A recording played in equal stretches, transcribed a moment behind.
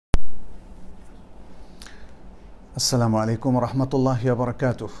আসসালামু আলাইকুম রহমতুল্লাহি ওয়া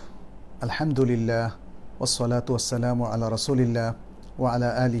বারাকাতুহু। আলহামদুলিল্লাহ ওয়াসসালাতু ওয়াসসালামু আলা রাসূলিল্লাহ ওয়া আলা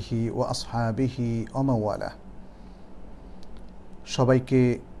আলিহি ওয়া আসহাবিহি ওয়া মাওয়ালা। সবাইকে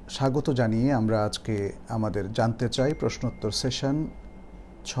স্বাগত জানিয়ে আমরা আজকে আমাদের জানতে চাই প্রশ্নোত্তর সেশন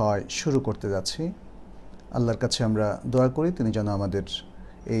 6 শুরু করতে যাচ্ছি। আল্লাহর কাছে আমরা দোয়া করি তিনি যেন আমাদের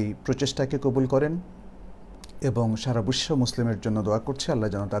এই প্রচেষ্টাকে কবুল করেন এবং সারা বিশ্ব মুসলিমের জন্য দোয়া করছি আল্লাহ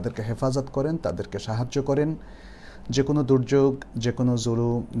যেন তাদেরকে হেফাজত করেন, তাদেরকে সাহায্য করেন। যে কোনো দুর্যোগ, যে কোনো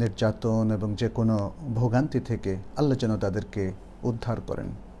জুলুম, নির্যাতন এবং যে কোনো ভোগান্তি থেকে আল্লাহ যেন তাদেরকে উদ্ধার করেন,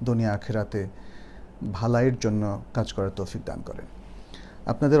 দুনিয়া আখিরাতে ভালাইয়ের জন্য কাজ করার তৌফিক দান করেন।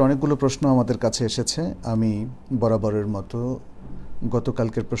 আপনাদের অনেকগুলো প্রশ্ন আমাদের কাছে এসেছে। আমি বরাবরের মতো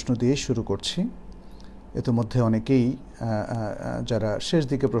গতকালকের প্রশ্ন দিয়ে শুরু করছি। ইতিমধ্যে অনেকেই যারা শেষ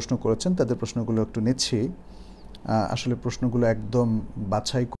দিকে প্রশ্ন করেছেন তাদের প্রশ্নগুলো একটু নিচ্ছি। আসলে প্রশ্নগুলো একদম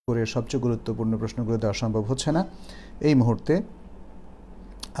বাছাই করে সবচেয়ে গুরুত্বপূর্ণ প্রশ্নগুলো দেওয়া সম্ভব হচ্ছে না এই মুহূর্তে।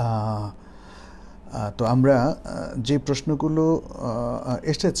 তো আমরা যে প্রশ্নগুলো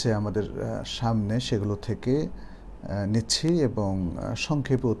এসেছে আমাদের সামনে সেগুলো থেকে নিচ্ছি এবং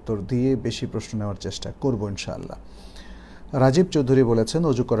সংক্ষেপে উত্তর দিয়ে বেশি প্রশ্ন নেওয়ার চেষ্টা করব ইনশাআল্লাহ। রাজীব চৌধুরী বলেছেন,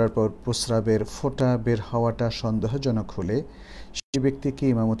 অজু করার পর প্রস্রাবের ফোঁটা বের হওয়াটা সন্দেহজনক হলে সেই ব্যক্তি কি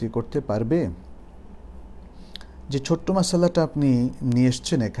ইমামতি করতে পারবে? যে ছোট্ট মাসালাটা আপনি নিয়ে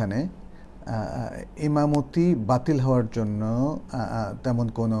এসছেন এখানে, ইমামতি বাতিল হওয়ার জন্য তেমন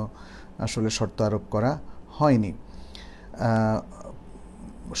কোনো আসলে শর্ত আরোপ করা হয়নি।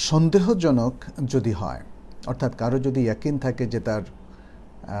 সন্দেহজনক যদি হয়, অর্থাৎ কারো যদি ইয়াকিন থাকে যে তার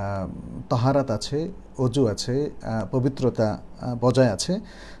তাহারাত আছে, অজু আছে, পবিত্রতা বজায় আছে,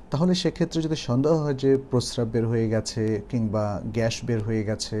 তাহলে সেক্ষেত্রে যদি সন্দেহ হয় যে প্রস্রাব বের হয়ে গেছে কিংবা গ্যাস বের হয়ে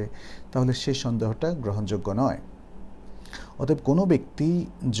গেছে, তাহলে সেই সন্দেহটা গ্রহণযোগ্য নয়। অতএব কোনো ব্যক্তি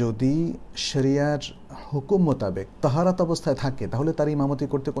যদি শরিয়ার হুকুম মোতাবেক তাহারাত অবস্থায় থাকে তাহলে তার ইমামতি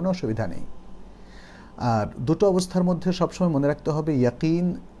করতে কোনো অসুবিধা নেই। আর দুটো অবস্থার মধ্যে সবসময় মনে রাখতে হবে ইয়াকিন,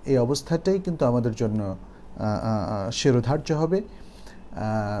 এই অবস্থাটাই কিন্তু আমাদের জন্য শিরোধার্য হবে।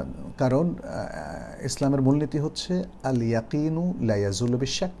 কারণ ইসলামের মূলনীতি হচ্ছে আল ইয়াকিনু লা ইয়াজুলু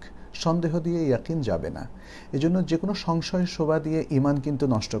বিশাক, সন্দেহ দিয়ে ইয়াকিন যাবে না। এজন্য যে কোনো সংশয় শোভা দিয়ে ঈমান কিন্তু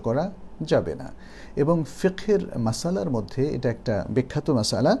নষ্ট করা যাবে না। এবং ফিকহের মাসালার মধ্যে এটা একটা বিখ্যাত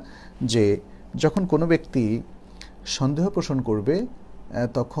মাসালা যে যখন কোনো ব্যক্তি সন্দেহ পোষণ করবে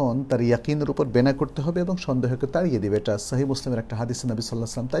তখন তার ইয়াকিনের উপর বেনা করতে হবে এবং সন্দেহকে তাড়িয়ে দিবে। এটা সহিহ মুসলিমের একটা হাদিসে নবী সাল্লাল্লাহু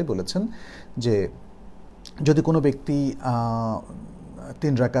আলাইহি ওয়াসাল্লাম তাই বলেছেন যে যদি কোনো ব্যক্তি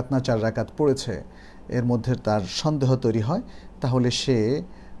 3 রাকাত না 4 রাকাত পড়েছে, এর মধ্যে তার সন্দেহ তৈরি হয়, তাহলে সে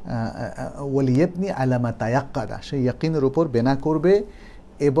ওয়ালিয়াবনি আলামা তায়াক্কাদা, সে ইয়াকিনের উপর বেনা করবে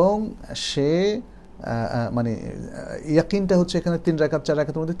এবং সে মানে ইয়াকিনটা হচ্ছে এখানে 3 রাকাত 4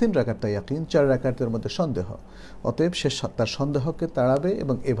 রাকাতের মধ্যে 3 রাকাতটা ইয়াকিন, 4 রাকাতের মধ্যে সন্দেহ। অতএব সে তার সন্দেহকে তাড়াবে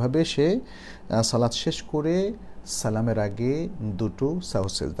এবং এভাবে সে সালাত শেষ করে সালামের আগে 2 সাহু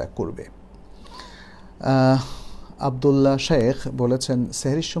সিজদা করবে। আব্দুল্লাহ শেখ বলেছেন,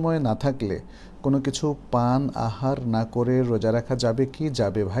 সেহরির সময় না থাকলে কোনো কিছু পান আহার না করে রোজা রাখা যাবে কি?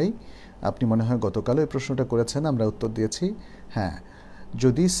 যাবে ভাই। আপনি মনে হয় গতকালও এই প্রশ্নটা করেছেন, আমরা উত্তর দিয়েছি। হ্যাঁ,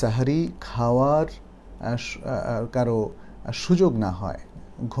 যদি সাহারি খাওয়ার কারো সুযোগ না হয়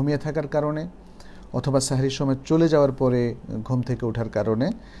ঘুমিয়ে থাকার কারণে অথবা সাহারির সময় চলে যাওয়ার পরে ঘুম থেকে ওঠার কারণে,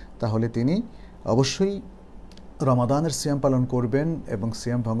 তাহলে তিনি অবশ্যই রমাদানের সিয়াম পালন করবেন এবং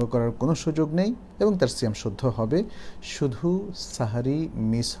সিয়াম ভঙ্গ করার কোনো সুযোগ নেই এবং তার সিয়াম শুদ্ধ হবে। শুধু সাহারি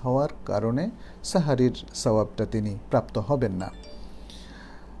মিস হওয়ার কারণে সাহারির সওয়াবটা তিনি প্রাপ্ত হবেন না।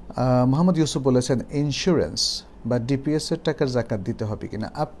 মোহাম্মদ ইউসুফ বলেছেন, ইন্স্যুরেন্স বা ডিপিএসের টাকার জাকাত দিতে হবে কিনা?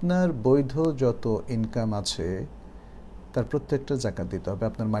 আপনার বৈধ যত ইনকাম আছে তার প্রত্যেকটা জাকাত দিতে হবে,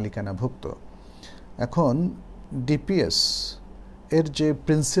 আপনার মালিকানাভুক্ত। এখন ডিপিএস এর যে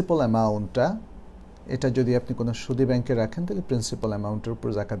প্রিন্সিপাল অ্যামাউন্টটা, এটা যদি আপনি কোনো সুদী ব্যাংকে রাখেন তাহলে প্রিন্সিপাল অ্যামাউন্টের উপর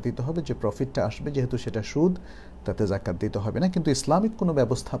জাকাত দিতে হবে। যে প্রফিটটা আসবে যেহেতু সেটা সুদ, তাতে জাকাত দিতে হবে না। কিন্তু ইসলামিক কোনো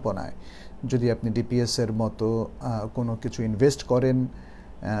ব্যবস্থাপনায় যদি আপনি ডিপিএসের মতো কোনো কিছু ইনভেস্ট করেন,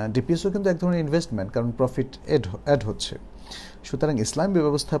 ডিপিএসও কিন্তু এক ধরনের ইনভেস্টমেন্ট, কারণ প্রফিট অ্যাড হচ্ছে। সুতরাং ইসলামী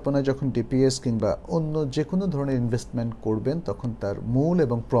ব্যবস্থাপনায় যখন ডিপিএস কিংবা অন্য যে কোনো ধরনের ইনভেস্টমেন্ট করবেন তখন তার মূল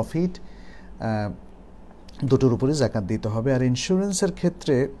এবং প্রফিট দুটোর উপরে জাকাত দিতে হবে। আর ইন্স্যুরেন্সের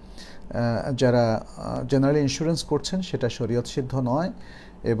ক্ষেত্রে যারা জেনারেল ইন্স্যুরেন্স করছেন সেটা শরীয়ত সিদ্ধ নয়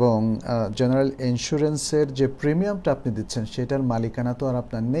এবং জেনারেল ইন্স্যুরেন্সের যে প্রিমিয়ামটা আপনি দিচ্ছেন সেটার মালিকানা তো আর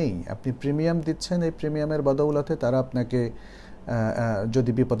আপনার নেই। আপনি প্রিমিয়াম দিচ্ছেন, এই প্রিমিয়ামের বদৌলতে তারা আপনাকে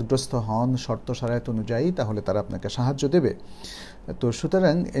যদি বিপদগ্রস্ত হন শর্ত শরায়ত অনুযায়ী তাহলে তারা আপনাকে সাহায্য দেবে। তো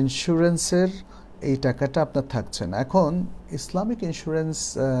সুতরাং ইন্স্যুরেন্সের এই টাকাটা আপনার থাকছে না। এখন ইসলামিক ইন্স্যুরেন্স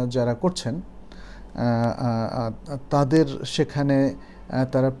যারা করছেন তাদের সেখানে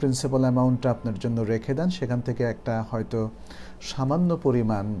তারা প্রিন্সিপাল অ্যামাউন্টটা আপনার জন্য রেখে দেন, সেখান থেকে একটা হয়তো সামান্য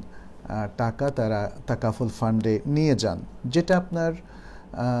পরিমাণ টাকা তারা তাকাফুল ফান্ডে নিয়ে যান, যেটা আপনার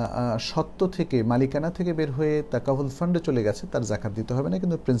সত্ত্ব থেকে মালিকানা থেকে বের হয়ে তাকাফুল ফান্ডে চলে গেছে, তার জাকাত দিতে হবে না,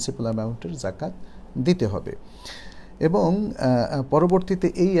 কিন্তু প্রিন্সিপাল অ্যামাউন্টের জাকাত দিতে হবে। এবং পরবর্তীতে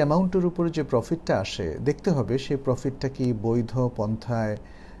এই অ্যামাউন্টের উপরে যে প্রফিটটা আসে দেখতে হবে সেই প্রফিটটা কি বৈধ পন্থায়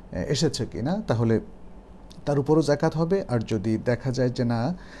এসেছে কি না, তাহলে তার উপরও জাকাত হবে। আর যদি দেখা যায় যে না,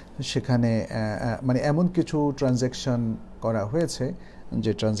 সেখানে মানে এমন কিছু ট্রানজ্যাকশন করা হয়েছে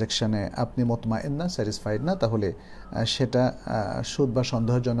যে ট্রানজ্যাকশানে আপনি মোতমাইন না, স্যাটিসফাইড না, তাহলে সেটা সুদ বা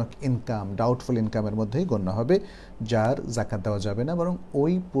সন্দেহজনক ইনকাম, ডাউটফুল ইনকামের মধ্যেই গণ্য হবে, যার জাকাত দেওয়া যাবে না, বরং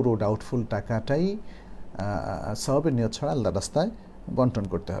ওই পুরো ডাউটফুল টাকাটাই সওয়াবের নিয়ত ছাড়া আল্লাহর রাস্তায় বন্টন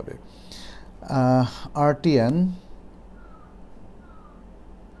করতে হবে। আরটিএন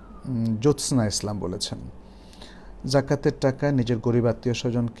জ্যোৎস্না ইসলাম বলেছেন, জাকাতের টাকা নিজের গরিব আত্মীয়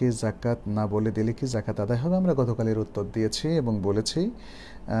স্বজনকে জাকাত না বলে দিলে কি জাকাত আদায় হবে? আমরা গতকালের উত্তর দিয়েছি এবং বলেছি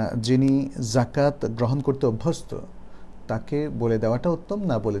যিনি জাকাত গ্রহণ করতে অভ্যস্ত তাকে বলে দেওয়াটা উত্তম,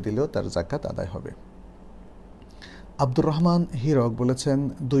 না বলে দিলেও তার জাকাত আদায় হবে। আব্দুর রহমান হিরক বলেছেন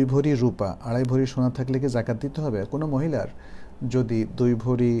 2 ভরি রূপা 2.5 ভরি সোনা থাকলে কি জাকাত দিতে হবে? কোনো মহিলার যদি 2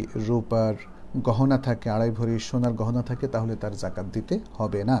 ভরি রূপার গহনা থাকে, 2.5 ভরি সোনার গহনা থাকে, তাহলে তার জাকাত দিতে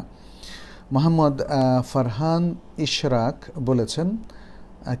হবে না। মোহাম্মদ ফারহান ইশরাক বলেছেন,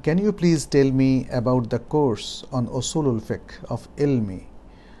 can you please tell me about the course on উসুলুল ফিকহ of ইলমি?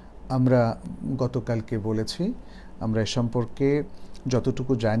 আমরা গতকালকে বলেছি আমরা এ সম্পর্কে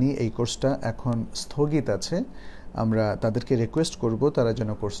যতটুকু জানি এই কোর্সটা এখন স্থগিত আছে। আমরা তাদেরকে রিকোয়েস্ট করব তারা যেন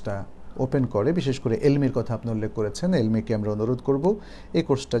কোর্সটা ওপেন করে, বিশেষ করে এলমির কথা আপনি উল্লেখ করেছেন, এলমিকে আমরা অনুরোধ করব এই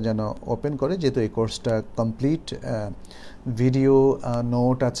কোর্সটা যেন ওপেন করে, যেহেতু এই কোর্সটা কমপ্লিট ভিডিও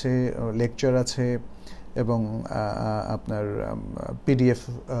নোট আছে, লেকচার আছে এবং আপনার পিডিএফ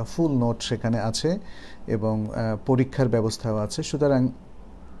ফুল নোট সেখানে আছে এবং পরীক্ষার ব্যবস্থাও আছে। সুতরাং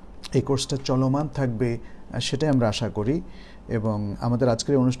এই কোর্সটা চলমান থাকবে সেটাই আমরা আশা করি এবং আমাদের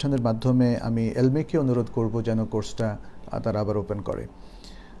আজকের অনুষ্ঠানের মাধ্যমে আমি এলমিকে অনুরোধ করব যেন কোর্সটা তারা আবার ওপেন করে।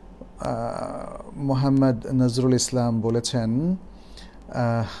 মোহাম্মদ নজরুল ইসলাম বলেছেন,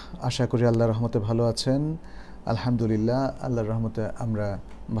 আশা করি আল্লাহর রহমতে ভালো আছেন। আলহামদুলিল্লাহ, আল্লাহর রহমতে আমরা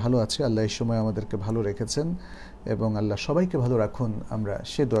ভালো আছি। আল্লাহ এই সময় আমাদেরকে ভালো রেখেছেন এবং আল্লাহ সবাইকে ভালো রাখুন, আমরা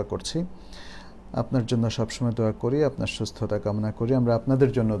সে দোয়া করছি। আপনার জন্য সবসময় দোয়া করি, আপনার সুস্থতা কামনা করি, আমরা আপনাদের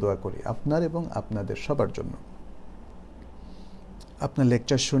জন্য দোয়া করি, আপনার এবং আপনাদের সবার জন্য। আপনার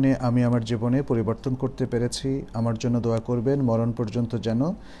লেকচার শুনে আমি আমার জীবনে পরিবর্তন করতে পেরেছি, আমার জন্য দোয়া করবেন মরণ পর্যন্ত যেন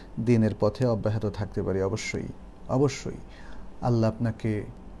দ্বীনের পথে অব্যাহত থাকতে পারি। অবশ্যই অবশ্যই আল্লাহ আপনাকে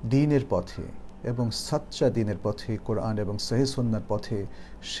দ্বীনের পথে এবং সাচ্চা দ্বীনের পথে, কোরআন এবং সহিহ সুন্নাহর পথে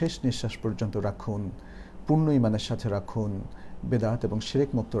শেষ নিঃশ্বাস পর্যন্ত রাখুন, পূর্ণ ঈমানের সাথে রাখুন, বেদাত এবং শিরক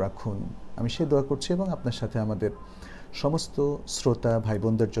মুক্ত রাখুন। আমি সে দোয়া করছি এবং আপনার সাথে আমাদের সমস্ত শ্রোতা ভাই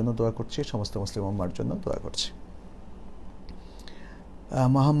বোনদের জন্য দোয়া করছি, সমস্ত মুসলিম উম্মার জন্য দোয়া করছি।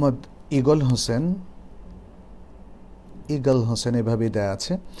 মোহাম্মদ ইগল হোসেন এভাবেই দেয়া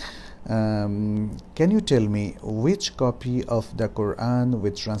আছে, can you tell me which copy of the Quran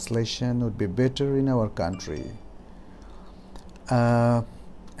with translation would be better in our country?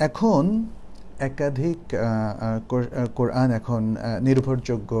 এখন একাধিক কোরআন এখন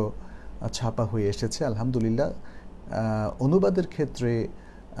নির্ভরযোগ্য ছাপা হয়ে এসেছে আলহামদুলিল্লাহ। অনুবাদের ক্ষেত্রে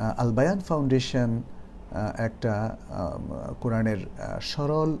আল বায়ান ফাউন্ডেশন একটা কোরআনের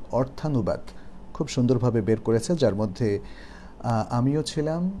সরল অর্থানুবাদ খুব সুন্দরভাবে বের করেছে, যার মধ্যে আমিও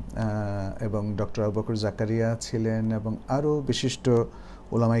ছিলাম এবং ডক্টর আবু বকর জাকারিয়া ছিলেন এবং আরও বিশিষ্ট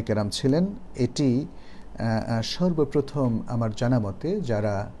উলামায়ে কেরাম ছিলেন। এটি সর্বপ্রথম আমার জানা মতে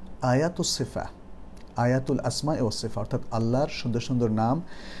যারা আয়াতুল আসমা ও সিফা অর্থাৎ আল্লাহর সুন্দর সুন্দর নাম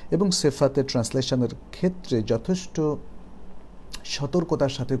এবং সিফাতের ট্রান্সলেশনের ক্ষেত্রে যথেষ্ট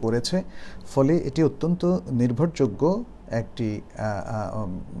সতর্কতার সাথে করেছে, ফলে এটি অত্যন্ত নির্ভরযোগ্য একটি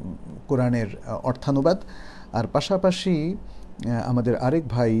কোরআনের অর্থানুবাদ। আর পাশাপাশি আমাদের আরেক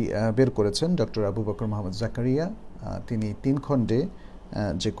ভাই বের করেছেন ডক্টর আবু বকর মোহাম্মদ জাকারিয়া, তিনি 3 খণ্ডে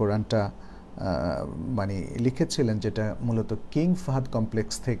যে কোরআনটা মানে লিখেছিলেন, যেটা মূলত কিং ফাহাদ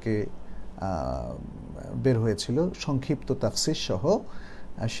কমপ্লেক্স থেকে বের হয়েছিল সংক্ষিপ্ত তাফসির সহ,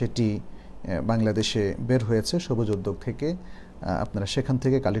 সেটি বাংলাদেশে বের হয়েছে সবুজ উদ্যোগ থেকে, আপনারা সেখান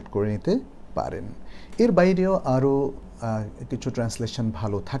থেকে কালেক্ট করে নিতে পারেন। এর বাইরেও আরও কিছু ট্রান্সলেশন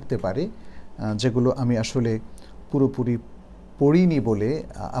ভালো থাকতে পারে, যেগুলো আমি আসলে পুরোপুরি পড়িনি বলে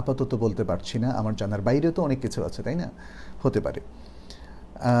আপাতত বলতে পারছি না, আমার জানার বাইরে তো অনেক কিছু আছে, তাই না, হতে পারে।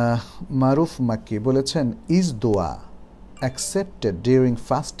 মারুফ মাক্কি বলেছেন, ইজ দোয়া accepted during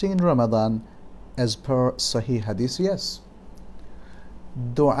fasting in Ramadan as per Sahih Hadith, yes.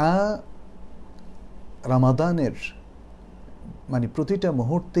 দোয়া রমাদানের মানে প্রতিটা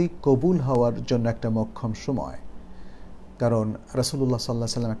মুহূর্তেই কবুল হওয়ার জন্য একটা মোক্ষম সময়। কারণ রাসূলুল্লাহ সাল্লাল্লাহু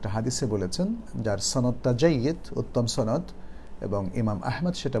আলাইহি ওয়াসাল্লাম একটা হাদিসে বলেছেন, যার সনদটা জাইয়িদ, উত্তম সনদ, এবং ইমাম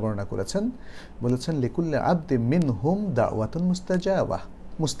আহমদ সেটা বর্ণনা করেছেন, বলেছেন লিকুল্লি আবদি মিনহুম দাওয়াতুন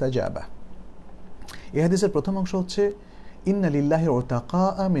মুস্তাজাবা। এই হাদিসের প্রথম অংশ হচ্ছে ইন্না লিল্লাহি উতাকা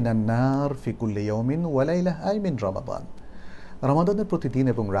মিনান নার ফি কুল্লি ইয়াউমিন ওয়া লাইলাহ আই মিন রমাদান। রমাদানের প্রতিদিন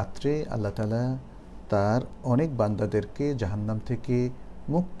এবং রাত্রে আল্লাহ তাআলা তার অনেক বান্দাদেরকে জাহান্নাম থেকে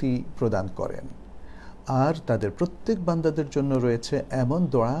মুক্তি প্রদান করেন, আর তাদের প্রত্যেক বান্দাদের জন্য রয়েছে এমন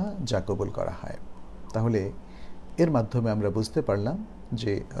দোয়া যা কবুল করা হয়। তাহলে এর মাধ্যমে আমরা বুঝতে পারলাম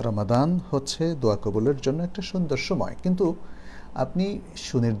যে রমাদান হচ্ছে দোয়া কবুলের জন্য একটা সুন্দর সময়। কিন্তু আপনি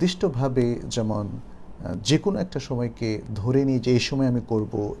সুনির্দিষ্টভাবে যেমন যে কোনো একটা সময়কে ধরে নিয়ে যে এই সময় আমি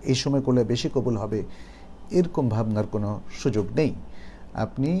করব, এই সময় করলে বেশি কবুল হবে, এরকম ভাবনার কোনো সুযোগ নেই।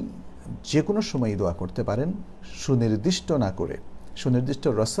 আপনি যে কোনো সময়ই দোয়া করতে পারেন, সুনির্দিষ্ট না করে, সুনির্দিষ্ট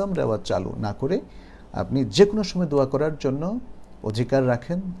রসম রেওয়াজ চালু না করে আপনি যে কোনো সময় দোয়া করার জন্য অধিকার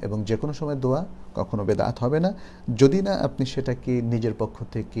রাখেন, এবং যে কোনো সময় দোয়া কখনো বেদাত হবে না, যদি না আপনি সেটাকে নিজের পক্ষ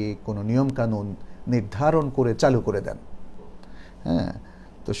থেকে কোনো নিয়মকানুন নির্ধারণ করে চালু করে দেন। হ্যাঁ,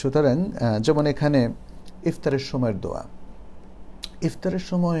 তো সুতরাং যেমন এখানে ইফতারের সময়ের দোয়া, ইফতারের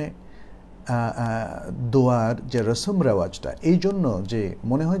সময় দোয়ার যে রসম রেওয়াজটা, এই জন্য যে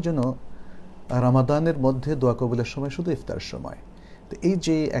মনে হয় যেন রমাদানের মধ্যে দোয়া কবুলের সময় শুধু ইফতারের সময়, তো এই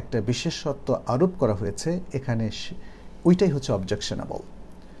যে একটা বিশেষত্ব আরোপ করা হয়েছে এখানে, ওইটাই হচ্ছে অবজেকশনেবল।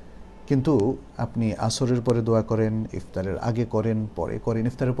 কিন্তু আপনি আসরের পরে দোয়া করেন, ইফতারের আগে করেন, পরে করেন।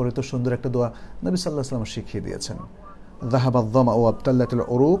 ইফতারের পরে তো সুন্দর একটা দোয়া নবী সাল্লাল্লাহু আলাইহি ওয়াসাল্লাম শিখিয়ে দিয়েছেন, যাহাবাদ যামা ওয়া আবতাল্লাতুল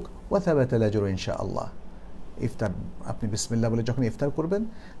উরুক ওয়া সাবাতাল আজরু ইনশাআল্লাহ। ইফতার আপনি বিসমিল্লাহ বলে যখন ইফতার করবেন,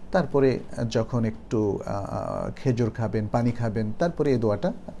 তারপরে যখন একটু খেজুর খাবেন, পানি খাবেন, তারপরে এই দোয়াটা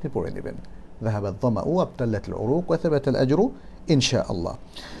আপনি পড়ে নেবেন, যাহাবাদ যামা ওয়া আবতাল্লাতুল উরুক ওয়া সাবাতাল আজরু ইনশাআল্লাহ।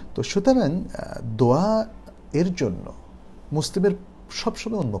 তো সুতরাং দোয়া এর জন্য মুসলিমের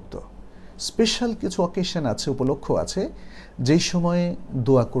সবসময় উন্মুক্ত। স্পেশাল কিছু অকেশন আছে, উপলক্ষ আছে, যেই সময়ে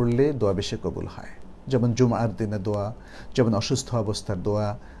দোয়া করলে দোয়া বেশি কবুল হয়। যেমন জুমার দিনে দোয়া, যেমন অসুস্থ অবস্থার দোয়া,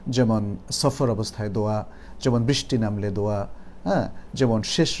 যেমন সফর অবস্থায় দোয়া, যেমন বৃষ্টি নামলে দোয়া, হ্যাঁ, যেমন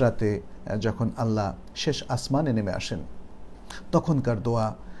শেষ রাতে যখন আল্লাহ শেষ আসমানে নেমে আসেন তখনকার দোয়া,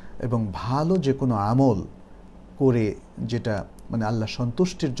 এবং ভালো যে কোনো আমল করে যেটা মানে আল্লাহ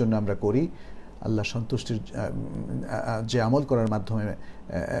সন্তুষ্টির জন্য আমরা করি, আল্লাহ সন্তুষ্টির যে আমল করার মাধ্যমে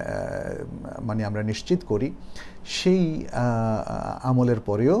মানে আমরা নিশ্চিত করি, সেই আমলের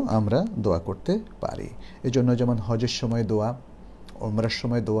পরেও আমরা দোয়া করতে পারি। এই জন্য যেমন হজের সময় দোয়া, ওমরার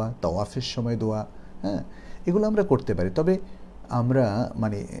সময় দোয়া, তাওয়াফের সময় দোয়া, হ্যাঁ, এগুলো আমরা করতে পারি। তবে আমরা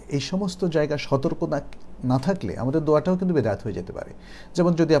মানে এই সমস্ত জায়গা সতর্ক না থাকলে আমাদের দোয়াটাও কিন্তু বেদাত হয়ে যেতে পারে।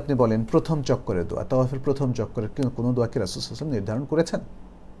 যেমন যদি আপনি বলেন প্রথম চক্করের দোয়া, তাওয়াফের প্রথম চক্করের কোনো দোয়াকে রাসূল সাল্লাল্লাহু আলাইহি ওয়াসাল্লাম নির্ধারণ করেছেন?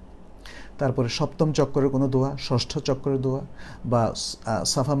 তারপরে সপ্তম চক্করের কোনো দোয়া, ষষ্ঠ চক্করের দোয়া, বা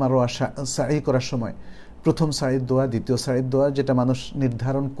সাফা মারওয়া সাই করার সময় প্রথম সাইয়ের দোয়া, দ্বিতীয় সাইয়ের দোয়া, যেটা মানুষ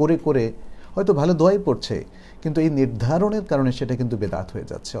নির্ধারণ করে করে হয়তো ভালো দোয়াই পড়ছে, কিন্তু এই নির্ধারণের কারণে সেটা কিন্তু বেদাত হয়ে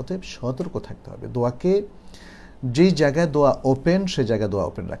যাচ্ছে। অতএব সতর্ক থাকতে হবে। দোয়াকে যেই জায়গায় দোয়া ওপেন, সেই জায়গায় দোয়া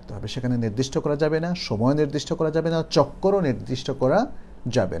ওপেন রাখতে হবে। সেখানে নির্দিষ্ট করা যাবে না, সময় নির্দিষ্ট করা যাবে না, চক্করও নির্দিষ্ট করা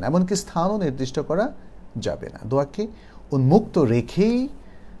যাবে না, এমনকি স্থানও নির্দিষ্ট করা যাবে না। দোয়াকে উন্মুক্ত রেখেই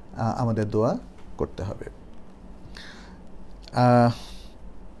আমাদের দোয়া করতে হবে।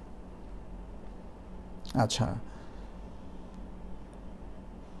 আচ্ছা,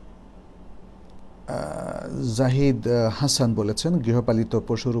 জাহিদ হাসান বলেছেন গৃহপালিত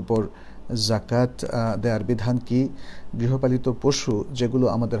পশুর উপর জাকাত দেওয়ার বিধান কি? গৃহপালিত পশু যেগুলো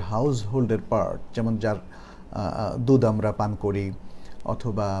আমাদের হাউস হোল্ডের পার্ট, যেমন যার দুধ আমরা পান করি,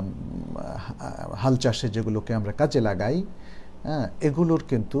 অথবা হাল চাষে যেগুলোকে আমরা কাজে লাগাই, এগুলোর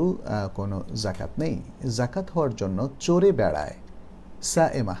কিন্তু কোনো জাকাত নেই। জাকাত হওয়ার জন্য চরে বেড়ায়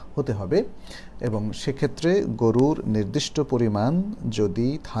সায়েমা হতে হবে, এবং সেক্ষেত্রে গরুর নির্দিষ্ট পরিমাণ যদি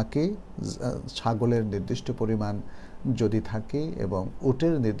থাকে, ছাগলের নির্দিষ্ট পরিমাণ যদি থাকে, এবং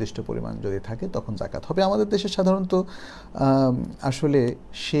উটের নির্দিষ্ট পরিমাণ যদি থাকে, তখন জাকাত হবে। আমাদের দেশে সাধারণত আসলে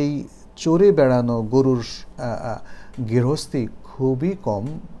সেই চরে বেড়ানো গরুর গৃহস্থী খুবই কম,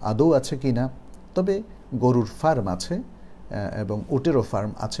 আদৌ আছে কি না। তবে গরুর ফার্ম আছে, এবং উটেরও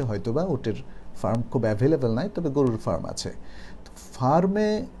ফার্ম আছে, হয়তোবা উটের ফার্ম খুব অ্যাভেলেবেল নাই, তবে গরুর ফার্ম আছে। ফার্মে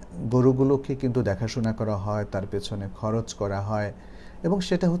গরুগুলোকে কিন্তু দেখাশোনা করা হয়, তার পেছনে খরচ করা হয়, এবং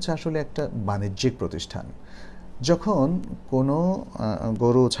সেটা হচ্ছে আসলে একটা বাণিজ্যিক প্রতিষ্ঠান। যখন কোনো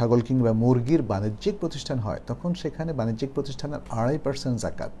গরু, ছাগল কিংবা মুরগির বাণিজ্যিক প্রতিষ্ঠান হয়, তখন সেখানে বাণিজ্যিক প্রতিষ্ঠানের 2.5%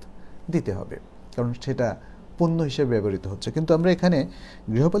 জাকাত দিতে হবে। কারণ সেটা পণ্য হিসেবে ব্যবহৃত হচ্ছে। কিন্তু আমরা এখানে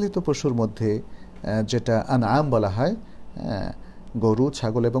গৃহপালিত পশুর মধ্যে যেটা আনআম বলা হয়, গরু,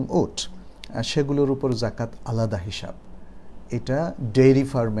 ছাগল এবং উট, সেগুলোর উপর জাকাত আলাদা হিসাব, এটা ডেইরি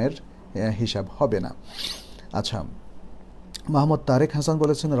ফার্মের হিসাব হবে না। আচ্ছা, মোহাম্মদ তারেক হাসান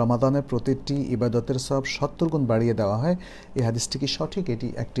বলেছেন রমাদানের প্রতিটি ইবাদতের সব 70 গুণ বাড়িয়ে দেওয়া হয়, এই হাদিসটি কি সঠিক? এটি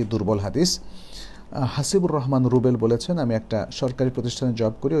একটি দুর্বল হাদিস। হাসিবুর রহমান রুবেল বলেছেন আমি একটা সরকারি প্রতিষ্ঠানে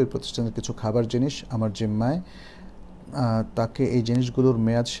জব করি, ওই প্রতিষ্ঠানের কিছু খাবার জিনিস আমার জিম্মায়, তাকে এই জিনিসগুলোর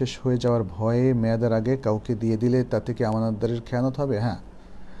মেয়াদ শেষ হয়ে যাওয়ার ভয়ে মেয়াদের আগে কাউকে দিয়ে দিলে তাতে কি আমানতদারের খেয়ানত হবে? হ্যাঁ,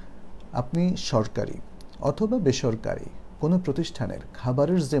 আপনি সরকারি অথবা বেসরকারি কোনো প্রতিষ্ঠানের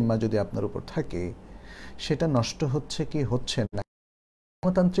খাবারের জিম্মা যদি আপনার উপর থাকে, সেটা নষ্ট হচ্ছে কি হচ্ছে না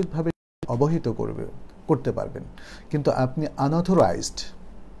গণতান্ত্রিকভাবে অবহিত করতে পারবেন। কিন্তু আপনি আনঅথরাইজড,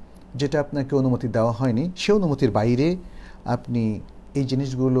 যেটা আপনাকে অনুমতি দেওয়া হয়নি, সে অনুমতির বাইরে আপনি এই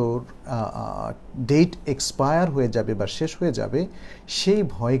জিনিসগুলোর ডেট এক্সপায়ার হয়ে যাবে বা শেষ হয়ে যাবে, সেই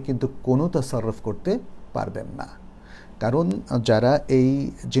ভয়ে কিন্তু কোনো তাসাররুফ করতে পারবেন না। কারণ যারা এই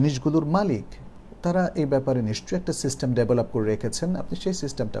জিনিসগুলোর মালিক, তারা এই ব্যাপারে নিশ্চয়ই একটা সিস্টেম ডেভেলপ করে রেখেছেন, আপনি সেই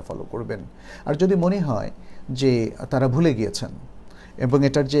সিস্টেমটা ফলো করবেন। আর যদি মনে হয় যে তারা ভুলে গিয়েছেন এবং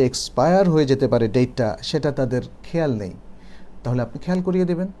এটার যে এক্সপায়ার হয়ে যেতে পারে ডেটটা, সেটা তাদের খেয়াল নেই, তাহলে আপনি খেয়াল করিয়ে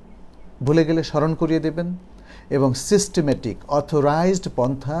দেবেন, ভুলে গেলে স্মরণ করিয়ে দেবেন এবং সিস্টেমেটিক অথরাইজড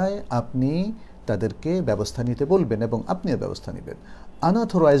পন্থায় আপনি তাদেরকে ব্যবস্থা নিতে বলবেন এবং আপনিও ব্যবস্থা নেবেন।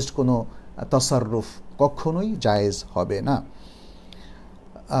 আনঅথরাইজড কোনো তাসাররুফ কখনোই জায়েজ হবে না।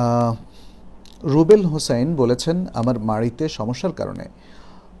 রুবেল হোসেন বলেছেন আমার মাড়িতে সমস্যার কারণে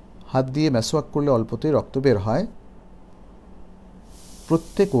হাত দিয়ে মেসওয়াক করলে অল্পতেই রক্ত বের হয়,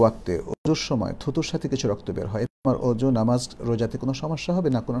 প্রত্যেক ওয়াক্তে ওজোর সময় থুতুর সাথে কিছু রক্ত বের হয়, আমার ওজো, নামাজ, রোজাতে কোনো সমস্যা হবে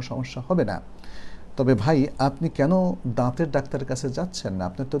না? কোনো সমস্যা হবে না। তবে ভাই, আপনি কেন দাঁতের ডাক্তারের কাছে যাচ্ছেন না?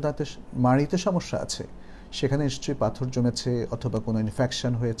 আপনার তো দাঁতের মাড়িতে সমস্যা আছে, সেখানে নিশ্চয়ই পাথর জমেছে অথবা কোনো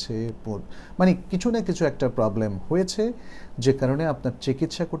ইনফেকশন হয়েছে, মানে কিছু না কিছু একটা প্রবলেম হয়েছে, যে কারণে আপনার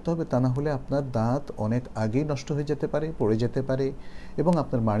চিকিৎসা করতে হবে। তা না হলে আপনার দাঁত অনেক আগেই নষ্ট হয়ে যেতে পারে, পড়ে যেতে পারে এবং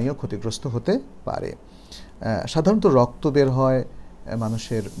আপনার মাড়িও ক্ষতিগ্রস্ত হতে পারে। সাধারণত রক্ত বের হয়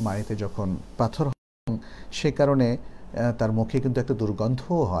মানুষের মাড়িতে যখন পাথর হয়, সে কারণে তার মুখে কিন্তু একটা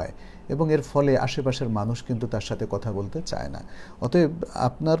দুর্গন্ধও হয় এবং এর ফলে আশেপাশের মানুষ কিন্তু তার সাথে কথা বলতে চায় না। অতএব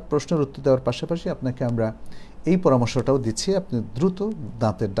আপনার প্রশ্নের উত্তর দেওয়ার পাশাপাশি আপনাকে আমরা এই পরামর্শটাও দিচ্ছি, আপনি দ্রুত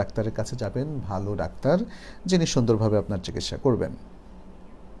দাঁতের ডাক্তারের কাছে যাবেন, ভালো ডাক্তার যিনি সুন্দরভাবে আপনার চিকিৎসা করবেন।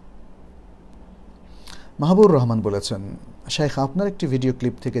 মাহবুবুর রহমান বলেছেন শাইখ, আপনার একটি ভিডিও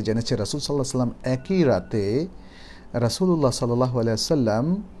ক্লিপ থেকে জেনেছে রাসূল সাল্লাল্লাহু আলাইহি ওয়াসাল্লাম রাসূলুল্লাহ সাল্লাল্লাহু আলাইহি ওয়াসাল্লাম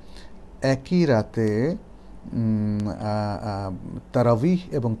একই রাতে তারাবিহ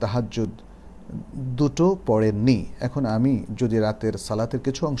এবং তাহাজ্জুদ দুটো পড়েননি। এখন আমি যদি রাতের সালাতের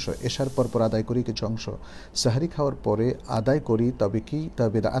কিছু অংশ এশার পর আদায় করি, কিছু অংশ সাহরি খাওয়ার পরে আদায় করি, তবে কি তা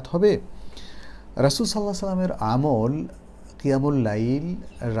বিদআত হবে? রাসূল সাল্লাল্লাহু আলাইহি ওয়াসাল্লামের আমল কিয়ামুল লাইল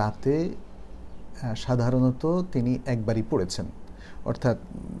রাতে সাধারণত তিনি একবারই পড়েছেন, অর্থাৎ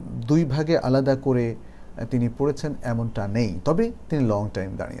দুই ভাগে আলাদা করে তিনি পড়েছেন এমনটা নেই। তবে তিনি লং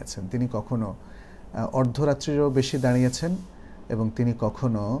টাইম দাঁড়িয়েছেন, তিনি কখনো অর্ধরাত্রিরও বেশি দাঁড়িয়েছেন এবং তিনি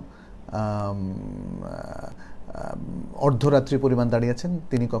কখনো অর্ধরাত্রি পরিমাণ দাঁড়িয়েছেন,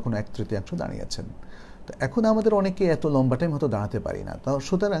 তিনি কখনো 1/3 দাঁড়িয়েছেন। তো এখন আমাদের অনেকে এত লম্বা টাইম হয়তো দাঁড়াতে পারি না, তো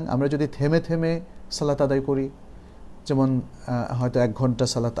সুতরাং আমরা যদি থেমে থেমে সালাত আদায় করি, যেমন হয়তো 1 ঘন্টা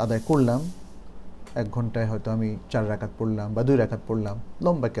সালাত আদায় করলাম, 1 ঘন্টায় হয়তো আমি 4 রাকাত পড়লাম বা 2 রাকাত পড়লাম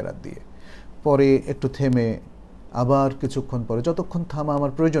লম্বা কেরাত দিয়ে, পরে একটু থেমে আবার কিছুক্ষণ পরে, যতক্ষণ থামা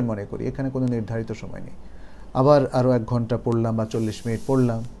আমার প্রয়োজন মনে করি, এখানে কোনো নির্ধারিত সময় নেই, আবার আরও 1 ঘন্টা পড়লাম বা 40 মিনিট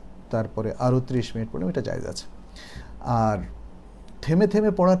পড়লাম, তারপরে আরও 30 মিনিট পড়লাম, এটা জায়েজ আছে। আর থেমে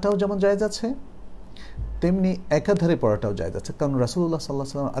থেমে পড়াটাও যেমন জায়েজ আছে, তেমনি একাধারে পড়াটাও জায়েজ আছে। কারণ রাসূলুল্লাহ সাল্লাল্লাহু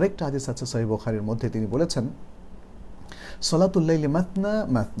আলাইহি ওয়াসাল্লাম আরেকটা হাদিস আছে সহিহ বুখারীর মধ্যে, তিনি বলেছেন সালাতুল লাইলি মাতনা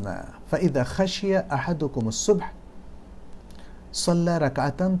মাতনা ফাইদা খাশিয়া আহাদুকুমুস সুবহ সাল্লা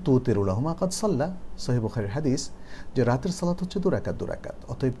রাকাতান তুতিরু লাহু মা কাদ সাল্লা। সহিহ বুখারীর হাদিস, যে রাতের সালাত হচ্ছে 2 রাকাত।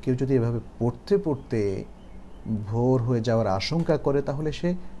 অতএব কেউ যদি এভাবে পড়তে পড়তে ভোর হয়ে যাওয়ার আশঙ্কা করে, তাহলে সে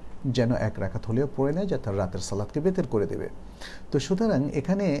যেন 1 রাকাত হলেও পড়ে নেয়, যা তার রাতের সালাতকে বেতের করে দেবে। তো সুতরাং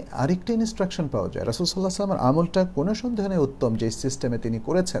এখানে আরেকটা ইনস্ট্রাকশন পাওয়া যায়, রাসূল সাল্লাল্লাহু আলাইহি ওয়াসাল্লামের আমলটা কোনো সন্দেহ নেই উত্তম, যে সিস্টেমে তিনি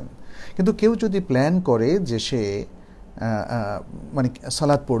করেছেন। কিন্তু কেউ যদি প্ল্যান করে যে সে মানে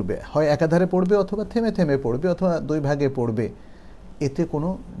সালাত পড়বে, হয় একাধারে পড়বে অথবা থেমে থেমে পড়বে অথবা 2 ভাগে পড়বে, এতে কোনো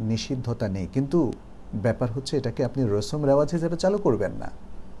নিষিদ্ধতা নেই। কিন্তু ব্যাপার হচ্ছে এটাকে আপনি রসম রেওয়াজ হিসেবে চালু করবেন না,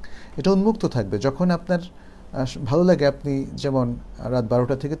 এটা উন্মুক্ত থাকবে। যখন আপনার ভালো লাগে, আপনি যেমন রাত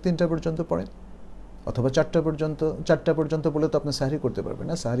 12টা থেকে 3টা পর্যন্ত পড়েন, অথবা 4টা পর্যন্ত বলে তো আপনি সাহরি করতে পারবেন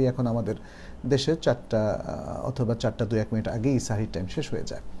না। সাহরি এখন আমাদের দেশে 4টা অথবা 4টা 2-1 মিনিট আগেই সাহরির টাইম শেষ হয়ে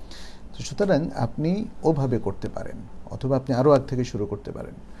যায়। তো সুতরাং আপনি ওভাবে করতে পারেন, অথবা আপনি আরও আগ থেকে শুরু করতে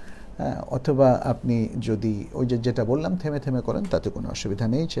পারেন। হ্যাঁ, অথবা আপনি যদি ওই যেটা বললাম থেমে থেমে করেন, তাতে কোনো অসুবিধা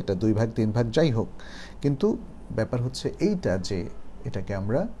নেই, সেটা 2 ভাগ 3 ভাগ যাই হোক। কিন্তু ব্যাপার হচ্ছে এইটা যে এটাকে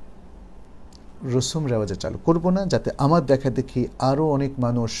আমরা রসুম রেওয়াজে চালু করব না, যাতে আমার দেখা দেখি আরও অনেক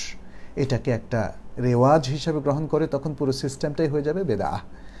মানুষ এটাকে একটা রেওয়াজ হিসাবে গ্রহণ করে, তখন পুরো সিস্টেমটাই হয়ে যাবে বেদাহ।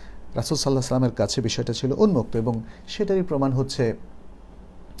 রাসূল সাল্লাল্লাহু আলাইহি ওয়াসাল্লামের কাছে বিষয়টা ছিল উন্মুক্ত, এবং সেটারই প্রমাণ হচ্ছে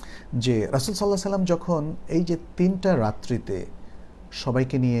যে রাসূল সাল্লাল্লাহু আলাইহি ওয়াসাল্লাম যখন এই যে 3টা রাত্রিতে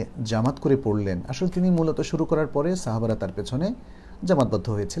সবাইকে নিয়ে জামাত করে পড়লেন, আসলে তিনি মূলত শুরু করার পরে সাহাবারা তার পেছনে জামাতবদ্ধ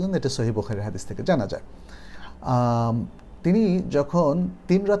হয়েছিলেন, এটা সহিহ বুখারীর হাদিস থেকে জানা যায়। তিনি যখন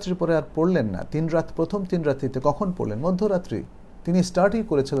 3 রাত্রির পরে আর পড়লেন না, প্রথম 3 রাত্রিতে কখন পড়লেন? মধ্যরাত্রি। তিনি স্টার্টই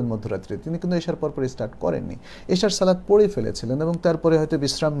করেছিলেন মধ্যরাত্রি, তিনি কিন্তু এশার পর স্টার্ট করেননি, এশার সালাত পড়ে ফেলেছিলেন, এবং তারপরে হয়তো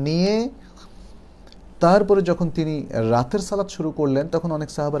বিশ্রাম নিয়ে তারপরে যখন তিনি রাতের সালাত শুরু করলেন, তখন অনেক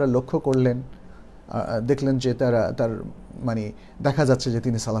সাহাবারা লক্ষ্য করলেন, দেখলেন যে তার মানে দেখা যাচ্ছে যে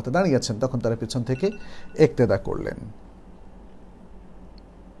তিনি সালাতে দাঁড়িয়ে আছেন, তখন তারা পিছন থেকে ইক্তেদা করলেন।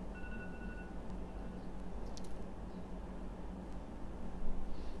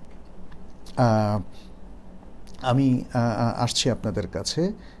 আমি আসছি আপনাদের কাছে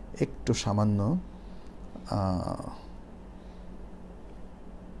একটু সামান্য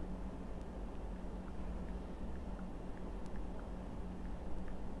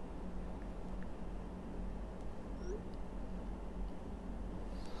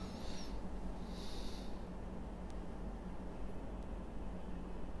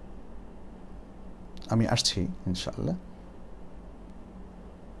আমি আসছি ইনশাআল্লাহ।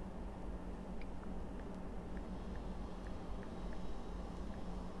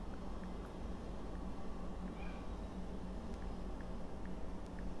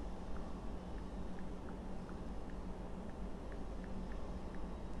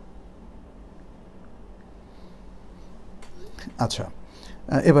 আচ্ছা,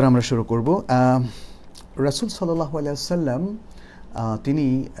 এবার আমরা শুরু করব। রাসূল সাল্লাল্লাহু আলাইহি ওয়াসাল্লাম তিনি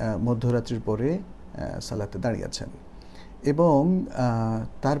মধ্যরাত্রির পরে সালাতে দাঁড়িয়েছেন, এবং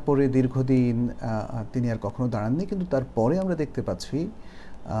তারপরে দীর্ঘদিন তিনি আর কখনো দাঁড়াননি। কিন্তু তারপরে আমরা দেখতে পাচ্ছি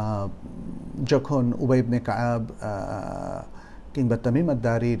যখন উবাই ইবনে কাব কিংবা তামিম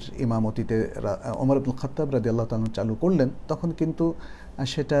আদ-দারির ইমামতিতে ওমর ইবনুল খাত্তাব রাদিয়াল্লাহু তাআলা চালু করলেন, তখন কিন্তু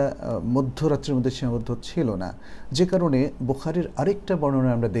সেটা মধ্যরাত্রির মধ্যে সীমাবদ্ধ ছিল না, যে কারণে বুখারীর আরেকটা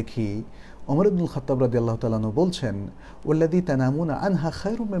বর্ণনা আমরা দেখি ওমর ইবনুল খাত্তাব রাদিয়াল্লাহু তাআলা বলছেন, ওয়াল্লাযী তানামুনা আনহা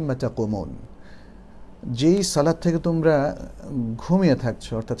খায়রুম মিম্মা তাকুমুন, যেই সালাত থেকে তোমরা ঘুমিয়ে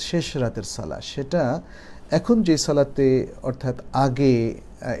থাকছো, অর্থাৎ শেষ রাতের সালাত, সেটা এখন যে সালাতে অর্থাৎ আগে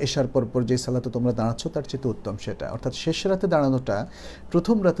এশার পরপর যে সালাতে তোমরা দাঁড়াচ্ছ তার চেয়ে উত্তম সেটা, অর্থাৎ শেষ রাতে দাঁড়ানোটা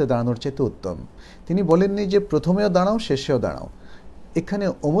প্রথম রাতে দাঁড়ানোর চেয়ে উত্তম। তিনি বলেননি যে প্রথমেও দাঁড়াও শেষেও দাঁড়াও। এখানে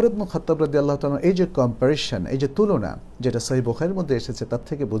ওমর ইবনে খাত্তাব রাদিয়াল্লাহু তাআলা এই যে কম্প্যারিশন, এই যে তুলনা, যেটা সহিহ বুখারীর মধ্যে এসেছে, তার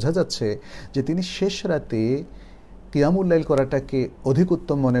থেকে বোঝা যাচ্ছে যে তিনি শেষ রাতে কিয়ামুল লাইল করাটাকে অধিক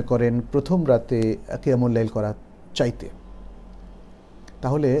উত্তম মনে করেন প্রথম রাতে কিয়ামুল লাইল করা চাইতে।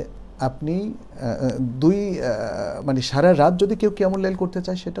 তাহলে আপনি মানে সারা রাত যদি কেউ কিয়ামুল লাইল করতে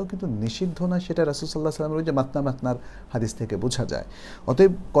চায়, সেটাও কিন্তু নিষিদ্ধ না, সেটা রাসূল সাল্লাল্লাহু আলাইহি ওয়াসাল্লামের যে মাতনার হাদিস থেকে বোঝা যায়।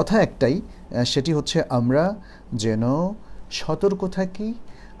 অতএব কথা একটাই, সেটি হচ্ছে আমরা যেন সতর্ক থাকি,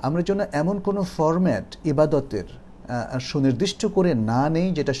 আমরা যেন এমন কোনো ফরম্যাট ইবাদতের সুনির্দিষ্ট করে না নেই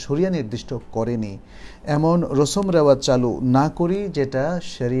যেটা শরিয়া নির্দিষ্ট করেনি, এমন রসম রেওয়াজ চালু না করি যেটা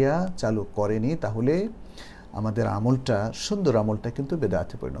শরিয়া চালু করেনি, তাহলে আমাদের আমলটা, সুন্দর আমলটা কিন্তু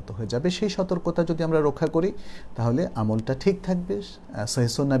বেদাতে পরিণত হয়ে যাবে। সেই সতর্কতা যদি আমরা রক্ষা করি, তাহলে আমলটা ঠিক থাকবে,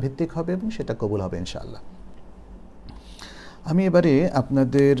 সহিহ সুন্নাহ ভিত্তিক হবে, এবং সেটা কবুল হবে ইনশাআল্লাহ। আমি এবারে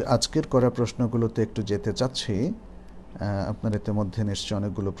আপনাদের আজকের করা প্রশ্নগুলোতে একটু যেতে চাচ্ছি। আপনারা ইতিমধ্যে নিশ্চয়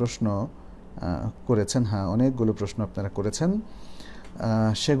অনেকগুলো প্রশ্ন করেছেন, হ্যাঁ অনেকগুলো প্রশ্ন আপনারা করেছেন,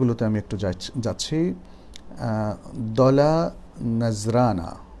 সেগুলোতে আমি একটু যাচ্ছি। দলা নাজরানা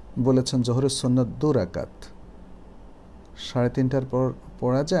বলেছেন জোহরের সুন্নাত 2 রাকাত 3:30টার পর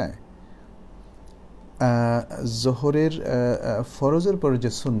পড়া যায়। জোহরের ফরজের পরে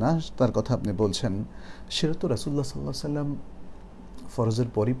যে সুন্নাহ তার কথা আপনি বলছেন, সেটা তো রাসূলুল্লাহ সাল্লাল্লাহু আলাইহি ওয়াসাল্লাম ফরজের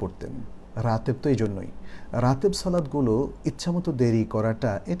পরই পড়তেন। রাতেব তো এই জন্যই, রাতেব সালাতগুলো ইচ্ছামতো দেরি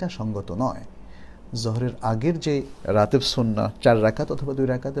করাটা এটা সঙ্গত নয়। জোহরের আগের যে রাতেব সুন্নাহ 4 রাকাত অথবা 2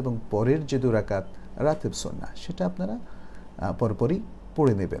 রাকাত, এবং পরের যে 2 রাকাত রাতেব সুন্নাহ, সেটা আপনারা পরপরই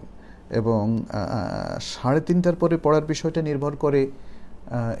পড়ে নেবেন। এবং 3:30টার পরে পড়ার বিষয়টা নির্ভর করে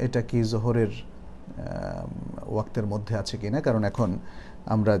এটা কি জোহরের ওয়াক্তের মধ্যে আছে কিনা, কারণ এখন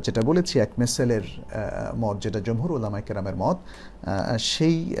আমরা যেটা বলেছি এক মেসেলের মত, যেটা জমহুর উলামায়ে কেরামের মত,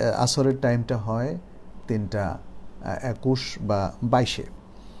 সেই আসরের টাইমটা হয় 3:21 বা 22-এ।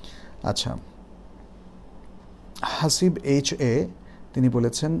 আচ্ছা, হাসিব HA তিনি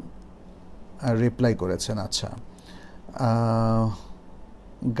বলেছেন, রিপ্লাই করেছেন, আচ্ছা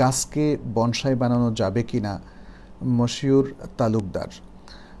গাছকে বনসাই বানানো যাবে কি না, মশিউর তালুকদার।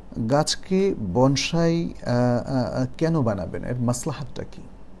 গাছকে বনসাই কেন বানাবেন, এর মাসলাহাতটা কি?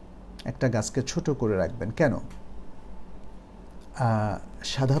 একটা গাছকে ছোট করে রাখবেন কেন?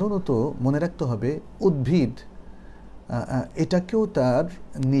 সাধারণত মনে রাখতে হবে উদ্ভিদ এটাকেও তার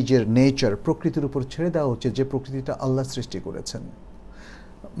নিজের নেচার, প্রকৃতির উপর ছেড়ে দেওয়া উচিত, যে প্রকৃতিটা আল্লাহ সৃষ্টি করেছেন।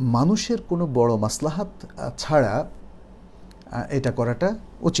 মানুষের কোনো বড় মাসলাহাত ছাড়া এটা করাটা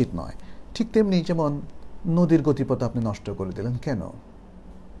উচিত নয়। ঠিক তেমনি যেমন নদীর গতিপথ আপনি নষ্ট করে দিলেন কেন?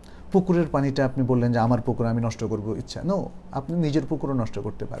 পুকুরের পানিটা আপনি বললেন যে আমার পুকুর আমি নষ্ট করব ইচ্ছা, নো, আপনি নিজের পুকুরও নষ্ট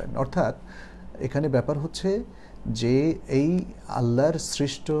করতে পারেন। অর্থাৎ এখানে ব্যাপার হচ্ছে যে এই আল্লাহর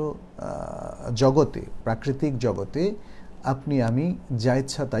সৃষ্ট জগতে, প্রাকৃতিক জগতে আপনি আমি যা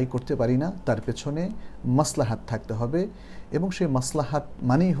ইচ্ছা তাই করতে পারি না, তার পেছনে মাসলাহাত থাকতে হবে। এবং সেই মাসলাহাত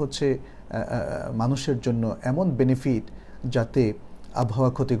মানেই হচ্ছে মানুষের জন্য এমন বেনিফিট যাতে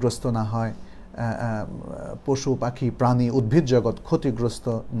আবহাওয়া ক্ষতিগ্রস্ত না হয়, পশু পাখি প্রাণী উদ্ভিদ জগৎ ক্ষতিগ্রস্ত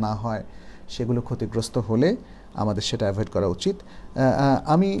না হয়। সেগুলো ক্ষতিগ্রস্ত হলে আমাদের সেটা অ্যাভয়েড করা উচিত।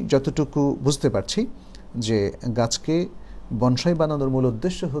 আমি যতটুকু বুঝতে পারছি যে গাছকে বনসাই বানানোর মূল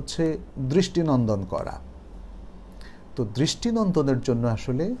উদ্দেশ্য হচ্ছে দৃষ্টিনন্দন করা। তো দৃষ্টিনন্দনের জন্য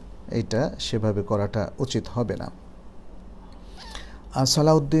আসলে এটা সেভাবে করাটা উচিত হবে না।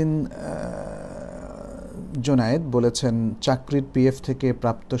 সালাউদ্দিন জোনায়েদ বলেছেন, চাকরির PF থেকে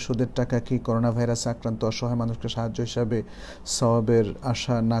প্রাপ্ত সুদের টাকা কি করোনা ভাইরাসে আক্রান্ত অসহায় মানুষকে সাহায্য হিসাবে সওয়াবের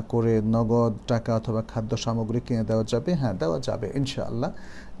আশা না করে নগদ টাকা অথবা খাদ্য সামগ্রী কিনে দেওয়া যাবে? হ্যাঁ, দেওয়া যাবে ইনশাআল্লাহ,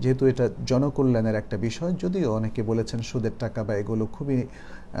 যেহেতু এটা জনকল্যাণের একটা বিষয়। যদিও অনেকে বলেছেন সুদের টাকা বা এগুলো খুবই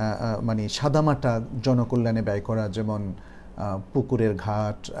মানে সাদামাটা জনকল্যাণে ব্যয় করা, যেমন পুকুরের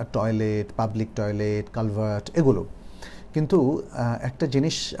ঘাট, টয়লেট, পাবলিক টয়লেট, কালভার্ট, এগুলো। কিন্তু একটা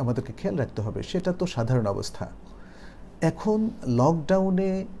জিনিস আমাদেরকে খেয়াল রাখতে হবে, সেটা তো সাধারণ অবস্থা। এখন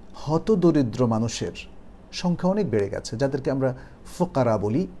লকডাউনে হতদরিদ্র মানুষের সংখ্যা অনেক বেড়ে গেছে, যাদেরকে আমরা ফোকারা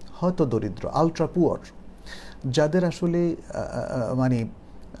বলি, হতদরিদ্র, আলট্রা পুয়ার, যাদের আসলে মানে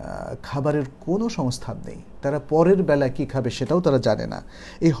খাবারের কোনো সংস্থান নেই, তারা পরের বেলায় কী খাবে সেটাও তারা জানে না।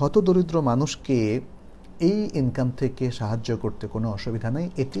 এই হতদরিদ্র মানুষকে এই ইনকাম থেকে সাহায্য করতে কোনো অসুবিধা নেই,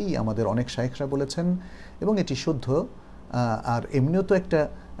 এটি আমাদের অনেক শায়েখরা বলেছেন এবং এটি শুদ্ধ। আর এমনিও তো একটা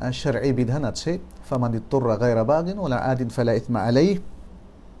শারঈ বিধান আছে, ফামান ইত্তুররা গায়রা বাগিন ওয়ালা আদিন ফালা ইথমা আলাইহি,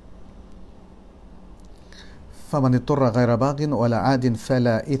 ফামান ইত্তুররা গায়রা বাগিন ওয়ালা আদিন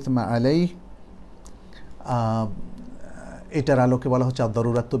ফালা ইথমা আলাইহি। এটার আলোকে বলা হচ্ছে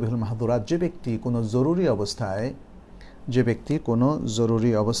আদ-দারুরাত তুবিহুল মাহযুরাত। যে ব্যক্তি কোনো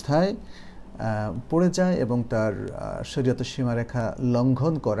জরুরি অবস্থায় পড়ে যায় এবং তার শরীয়তের সীমারেখা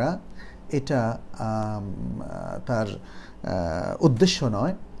লঙ্ঘন করা, এটা তার উদ্দেশ্য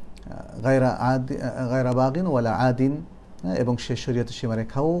নয়, গায়রা বাগিন ওয়ালা আদিন, এবং সে শরীয়তের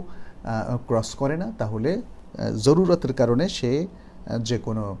সীমারেখাও ক্রস করে না, তাহলে জরুরতের কারণে সে যে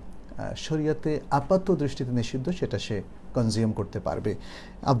কোনো শরীয়তে আপাত দৃষ্টিতে নিষিদ্ধ সেটা সে কনজিউম করতে পারবে।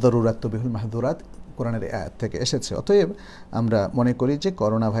 আদ-দারুরাত তুবিহুল মাহযুরাত কোরআনের আয়াত থেকে এসেছে। অতএব আমরা মনে করি যে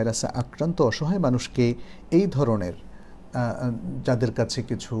করোনা ভাইরাসে আক্রান্ত অসহায় মানুষকে এই ধরনের, যাদের কাছে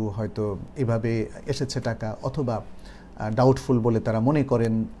কিছু হয়তো এভাবে এসেছে টাকা, অথবা ডাউটফুল বলে তারা মনে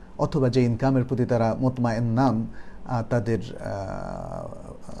করেন, অথবা যে ইনকামের প্রতি তারা মুতমাইন্নান,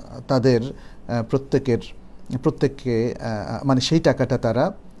 তাদের প্রত্যেককে মানে সেই টাকাটা তারা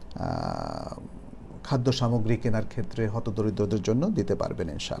খাদ্য সামগ্রী কেনার ক্ষেত্রে হতদরিদ্রদের জন্য দিতে পারবেন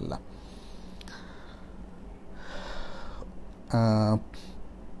ইনশাআল্লাহ।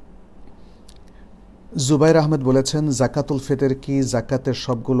 জুবাইর আহমেদ বলেছেন, জাকাতুল ফিতর কি জাকাতের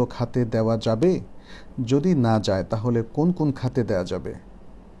সবগুলো খাতে দেওয়া যাবে? যদি না যায় তাহলে কোন কোন খাতে দেওয়া যাবে?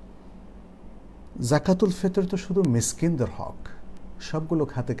 জাকাতুল ফিতর তো শুধু মিসকিনদের হক, সবগুলো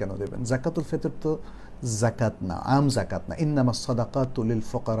খাতে কেন দেবেন? জাকাতুল ফিতর তো জাকাত না, আম জাকাত না। ইন্নামাস সাদাকাতু লিল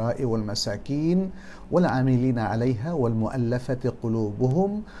ফুকারা'i ওয়াল মাসাকিন ওয়াল আমিলিনা আলাইহা ওয়াল মুআল্লাফাতি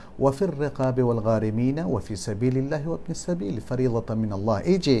কুলুবুহুম ওয়া ফির রিকাবি ওয়াল গারিমিনা ওয়া ফি সাবিলিল্লাহি ওয়া ইবনিস সাবিল ফারিদাতাম মিনাল্লাহ।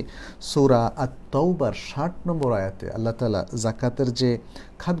 এই যে সূরা আত-তাওবার 60 নম্বর আয়াতে আল্লাহ তাআলা জাকাতের যে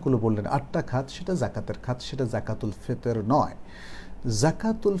খাতগুলো বললেন, 8টা খাত, সেটা জাকাতের খাত, সেটা জাকাতুল ফিতর নয়।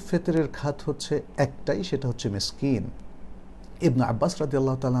 জাকাতুল ফিতরের খাত হচ্ছে একটাই, সেটা হচ্ছে মিসকিন। ইবনে আব্বাস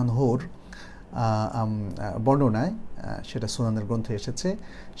রাদিয়াল্লাহু তাআলা আনহুর বর্ণনায়, সেটা সুনানের গ্রন্থে এসেছে,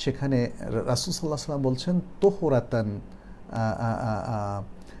 সেখানে রাসূল সাল্লাল্লাহু আলাইহি ওয়াসাল্লাম বলছেন, তোহরাতান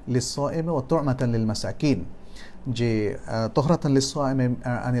লিস-সাইমি ওয়া তু'মাতান লিল মাসাকিন, যে তহরাতান লিস-সাইমি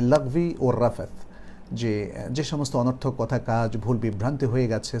আনিল লাগভি ওয়ার রাফাত, যে সমস্ত অনর্থক কথা, কাজ, ভুল বিভ্রান্তি হয়ে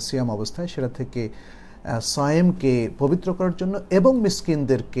গেছে সিয়াম অবস্থায়, সেটা থেকে সায়েমকে পবিত্র করার জন্য এবং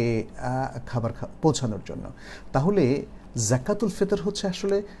মিসকিনদেরকে খাবার পৌঁছানোর জন্য। তাহলে যাকাতুল ফিতর হচ্ছে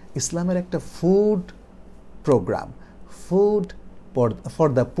আসলে ইসলামের একটা food programme, food for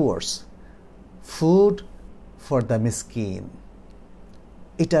the পুয়ার্স, food for the মিসকিন।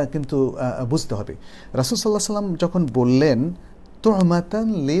 এটা কিন্তু বুঝতে হবে। রাসূল সাল্লাল্লাহু আলাইহি ওয়াসাল্লাম যখন বললেন তু'মাতান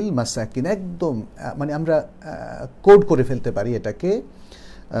লিল মাসাকিন, একদম মানে আমরা কোড করে ফেলতে পারি এটাকে,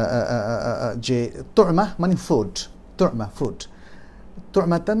 যে তু'মা মানে ফুড, তু'মা ফুড,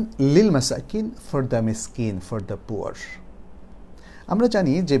 তু'মাতান লিল মাসাকিন ফর দ্য মিসকিন, ফর দ্য পুয়ার। আমরা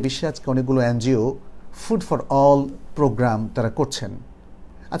জানি যে বিশ্বে আজকে অনেকগুলো NGO food for all program তারা করছেন।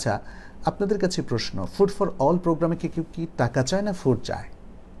 আচ্ছা, আপনাদের কাছে প্রশ্ন, ফুড ফর অল প্রোগ্রামে কেউ কি টাকা চায় না ফুড চায়?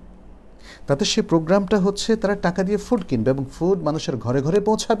 তাতে সেই প্রোগ্রামটা হচ্ছে তারা টাকা দিয়ে ফুড কিনবে এবং ফুড মানুষের ঘরে ঘরে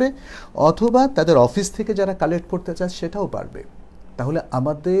পৌঁছাবে, অথবা তাদের অফিস থেকে যারা কালেক্ট করতে চায় সেটাও পারবে। তাহলে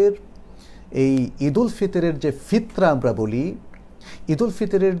আমাদের এই ঈদুল ফিতরের যে ফিতরা আমরা বলি, ঈদুল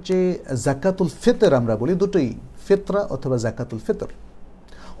ফিতরের যে যাকাতুল ফিতর আমরা বলি, দুটোই ফিতরা অথবা যাকাতুল ফিতর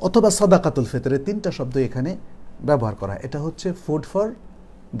অথবা সাদাকাতুল ফিতরের তিনটা শব্দ এখানে ব্যবহার করা হয়। এটা হচ্ছে food for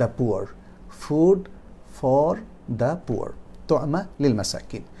the poor, food for the poor, তু'মা লিল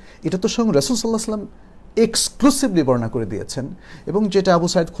মাসাকিন। এটা তো স্বয়ং রাসূল সাল্লাল্লাহু আলাইহি ওয়াসাল্লাম এক্সক্লুসিভলি বর্ণনা করে দিয়েছেন, এবং যেটা আবু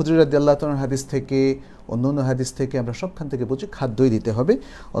সাঈদ খুদরি রাদিয়াল্লাহু তাআলার হাদিস থেকে, অন্যান্য হাদিস থেকে আমরা সবখান থেকে বুঝি খাদ্যই দিতে হবে।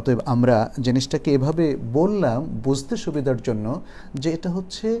 অতএব আমরা জিনিসটাকে এভাবে বললাম বুঝতে সুবিধার জন্য যে এটা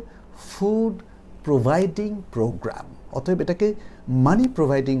হচ্ছে ফুড প্রোভাইডিং প্রোগ্রাম, অতএব এটাকে মানি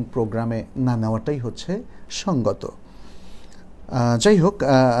প্রোভাইডিং প্রোগ্রামে না নেওয়াটাই হচ্ছে সঙ্গত। যাই হোক,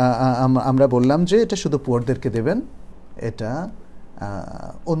 আমরা বললাম যে এটা শুধু পুয়ারদেরকে দেবেন, এটা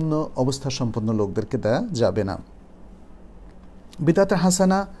অন্য অবস্থা সম্পন্ন লোকদেরকে দেয়া যাবে না। বিদআতে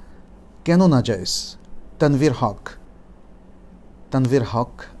হাসানা কেন নাজায়েজ? তানভীর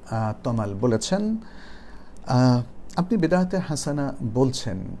হক তমাল বলেছেন, আপনি বিদআতে হাসানা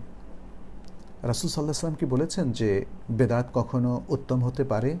বলছেন, রাসূল সাল্লাল্লাহু আলাইহি ওয়াসাল্লাম কি বলেছেন যে বেদাত কখনো উত্তম হতে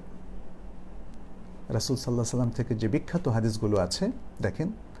পারে? রাসূল সাল্লাল্লাহু আলাইহি ওয়াসাল্লাম থেকে যে বিখ্যাত হাদিসগুলো আছে, দেখেন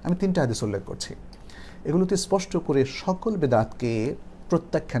আমি 3টা হাদিস উল্লেখ করছি, এগুলোতে স্পষ্ট করে সকল বেদাতকে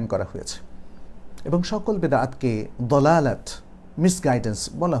প্রত্যাখ্যান করা হয়েছে এবং সকল বেদাতকে দলালাত, মিসগাইডেন্স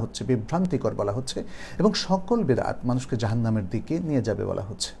বলা হচ্ছে, বিভ্রান্তিকর বলা হচ্ছে, এবং সকল বেদাত মানুষকে জাহান্নামের দিকে নিয়ে যাবে বলা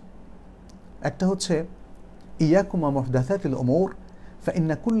হচ্ছে। একটা হচ্ছে ইয়াকুম ওয়া মুহদাসাতিল উমুর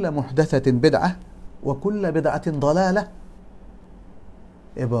ফাইন্না কুল্লা মুহদাসাতিন বিদআহ ওয়া কুল্লা বিদআতিন দালালাহ,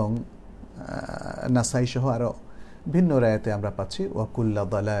 এবং নাসাই সহ আরো ভিন্ন রায়াতে আমরা পাচ্ছি ওয়া কুল্লা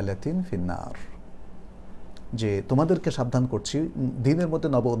দালালাতিন ফিন্নার, যে তোমাদেরকে সাবধান করছি দ্বীনের মধ্যে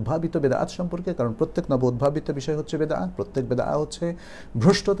নব উদ্ভাবিত বেদাত সম্পর্কে, কারণ প্রত্যেক নব উদ্ভাবিত বিষয় হচ্ছে বেদাত, প্রত্যেক বেদাত হচ্ছে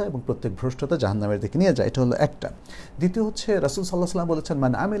ভ্রষ্টতা, এবং প্রত্যেক ভ্রষ্টতা জাহান্নামের দিকে নিয়ে যায়। এটা হলো একটা। দ্বিতীয় হচ্ছে রাসূল সাল্লাল্লাহু আলাইহি ওয়াসাল্লাম বলেছেন,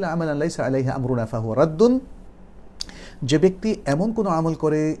 মান আমিলা আমালান লাইসা আলাইহি আমরুনা ফাহুয়া রাদ্দুন, যে ব্যক্তি এমন কোনো আমল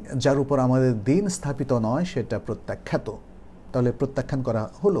করে যার উপর আমাদের দ্বীন স্থাপিত নয় সেটা প্রত্যাখ্যাত। তাহলে প্রত্যাখ্যান করা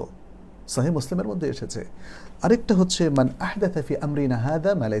হলো, সহিহ মুসলিমের মধ্যে এসেছে। আরেকটা হচ্ছে মান আহদাথা ফি আমরিনা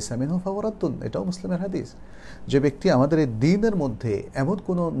হাদা মা লাইসা মিনহু ফাহুয়া রাদ্দুন, এটাও মুসলিমের হাদিস। যে ব্যক্তি আমাদের এই দ্বীনের মধ্যে এমন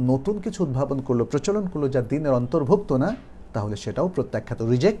কোনো নতুন কিছু উদ্ভাবন করলো, প্রচলন করলো যা দ্বীনের অন্তর্ভুক্ত না, তাহলে সেটাও প্রত্যাখ্যাত,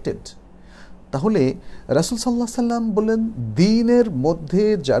 রিজেক্টেড। তাহলে রাসূল সাল্লাল্লাহু আলাইহি ওয়াসাল্লাম বললেন দ্বীনের মধ্যে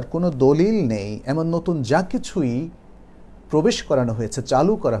যার কোনো দলিল নেই এমন নতুন যা কিছুই প্রবেশ করানো হয়েছে,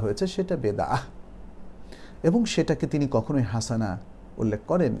 চালু করা হয়েছে, সেটা বেদাহ, এবং সেটাকে তিনি কখনোই হাসানা উল্লেখ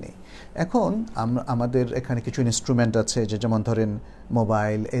করেননি। এখন আমাদের এখানে কিছু ইনস্ট্রুমেন্ট আছে, যে যেমন ধরেন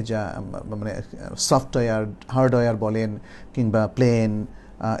মোবাইল, এই যা মানে সফটওয়্যার, হার্ডওয়্যার বলেন কিংবা প্লেন,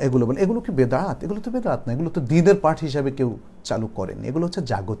 এগুলো বলেন, এগুলো কি বেদাত? এগুলো তো বেদাত না, এগুলো তো দ্বীনের পার্ট হিসাবে কেউ চালু করেননি। এগুলো হচ্ছে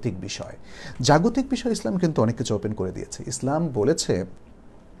জাগতিক বিষয়। জাগতিক বিষয় ইসলাম কিন্তু অনেক কিছু ওপেন করে দিয়েছে। ইসলাম বলেছে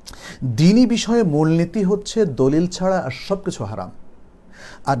দ্বীনি বিষয়ে মূলনীতি হচ্ছে দলিল ছাড়া আর সব কিছু হারাম,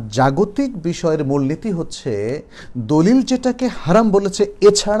 আর জাগতিক বিষয়ের মূলনীতি হচ্ছে দলিল যেটাকে হারাম বলেছে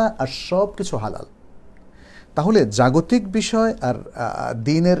এছাড়া আর সব কিছু হালাল। তাহলে জাগতিক বিষয় আর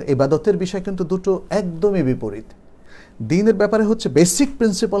দ্বীনের ইবাদতের বিষয় কিন্তু দুটো একদমই বিপরীত। দ্বীনের ব্যাপারে হচ্ছে বেসিক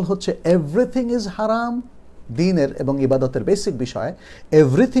প্রিন্সিপাল হচ্ছে এভরিথিং ইজ হারাম, দ্বীনের এবং ইবাদতের বেসিক বিষয়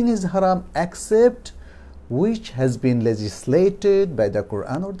এভরিথিং ইজ হারাম except which has been legislated by the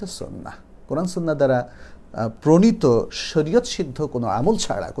Quran or the Sunnah। কোরআন সুন্নাহ দ্বারা প্রণীত শরীয়ত সিদ্ধ কোনো আমল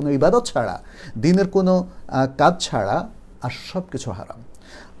ছাড়া, কোনো ইবাদত ছাড়া, দ্বীনের কোনো কাজ ছাড়া আর সব কিছু হারাম।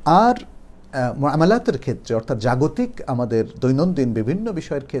 আর মুআমালাতের ক্ষেত্রে, অর্থাৎ জাগতিক আমাদের দৈনন্দিন বিভিন্ন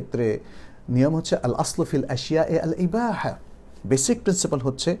বিষয়ের ক্ষেত্রে নিয়ম হচ্ছে আল আসলু ফিল আশিয়া এ আল ইবাহা, বেসিক প্রিন্সিপাল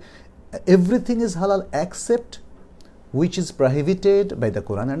হচ্ছে এভরিথিং ইজ হালাল accept which is prohibited by the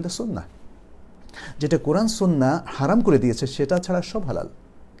Quran and the সুন্নাহ। যেটা কোরআন সুন্নাহ হারাম করে দিয়েছে সেটা ছাড়া সব হালাল।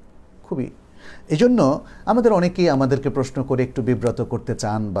 খুবই এই জন্য আমাদের অনেকেই আমাদেরকে প্রশ্ন করে একটু বিব্রত করতে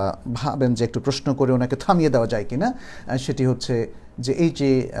চান বা ভাবেন যে একটু প্রশ্ন করে ওনাকে থামিয়ে দেওয়া যায় কিনা। সেটি হচ্ছে যে এই যে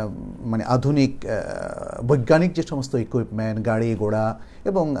মানে আধুনিক বৈজ্ঞানিক যে সমস্ত ইকুইপমেন্ট, গাড়ি ঘোড়া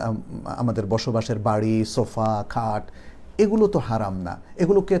এবং আমাদের বসবাসের বাড়ি, সোফা, খাট, এগুলো তো হারাম না,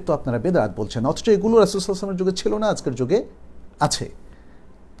 এগুলোকে তো আপনারা বেদাত বলছেন, অথচ এগুলো রাসূল সাল্লাল্লাহু আলাইহি ওয়াসাল্লামের যুগে ছিল না, আজকের যুগে আছে।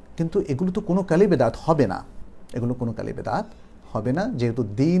 কিন্তু এগুলো তো কোনো কালেই বেদাত হবে না, এগুলো কোনো কালেই বেদাত হবে না, যেহেতু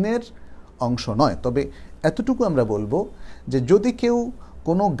দ্বীনের অংশ নয়। তবে এতটুকু আমরা বলবো যে যদি কেউ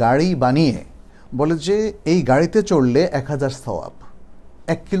কোনো গাড়ি বানিয়ে বলে যে এই গাড়িতে চড়লে 1000 সওয়াব,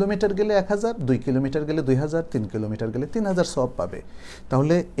 1 কিলোমিটার গেলে 1000, 2 কিলোমিটার গেলে 2000, 3 কিলোমিটার গেলে 3000 সওয়াব পাবে,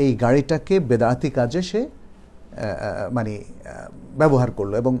 তাহলে এই গাড়িটাকে বেদাতি কাজে সে মানে ব্যবহার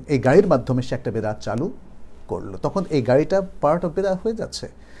করলো এবং এই গাড়ির মাধ্যমে সে একটা বেদাত চালু করলো, তখন এই গাড়িটা পার্ট অফ বেদাত হয়ে যাচ্ছে।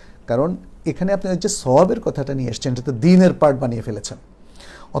 কারণ এখানে আপনি যে সওয়াবের কথাটা নিয়ে এসছেন, এটা তো দ্বীনের পার্ট বানিয়ে ফেলেছেন।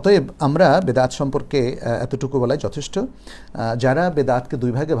 অতএব আমরা বেদাত সম্পর্কে এতটুকু বলাই যথেষ্ট। যারা বেদাতকে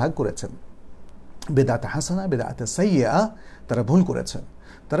দুই ভাগে ভাগ করেছেন, বেদাত হাসানা, বেদাত সাইয়্যা, তারা ভুল করেছেন।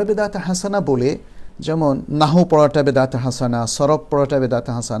 তারা বেদাত হাসানা বলে, যেমন নাহু পড়াটা বেদাত হাসানা, সরফ পড়াটা বেদাত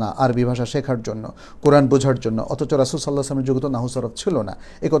হাসানা, আরবি ভাষা শেখার জন্য, কোরআন বোঝার জন্য, অথচ রাসূল সাল্লাল্লাহু আলাইহি ওয়াসাল্লামের যুগে তো নাহু সরফ ছিল না,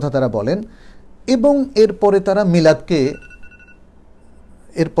 এ কথা তারা বলেন। এবং এরপরে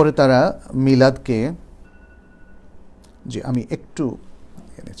তারা মিলাদকে জি আমি একটু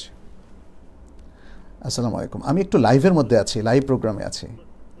এনেছি। আসসালামু আলাইকুম, আমি একটু লাইভের মধ্যে আছি, লাইভ প্রোগ্রামে আছি।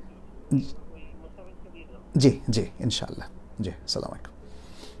 জি জি ইনশাআল্লাহ, জি আসসালামু আলাইকুম।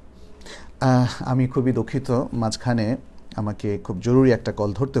 আমি খুবই দুঃখিত, মাঝখানে আমাকে খুব জরুরি একটা কল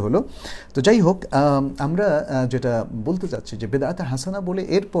ধরতে হলো। তো যাই হোক, আমরা যেটা বলতে চাচ্ছি যে বেদাত হাসানা বলে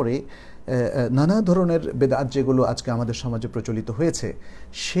এরপরে নানা ধরনের বেদাত যেগুলো আজকে আমাদের সমাজে প্রচলিত হয়েছে,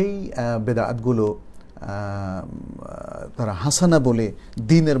 সেই বেদাতগুলো তারা হাসানা বলে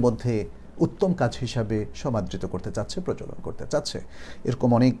দ্বীনের মধ্যে উত্তম কাজ হিসাবে সমাদৃত করতে চাচ্ছে, প্রচলন করতে চাচ্ছে। এরকম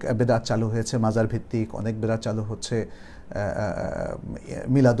অনেক বেদাত চালু হয়েছে মাজার ভিত্তিক, অনেক বেদাত চালু হচ্ছে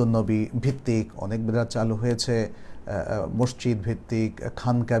মিলাদুন্নবী ভিত্তিক, অনেক বেদাত চালু হয়েছে মসজিদ ভিত্তিক,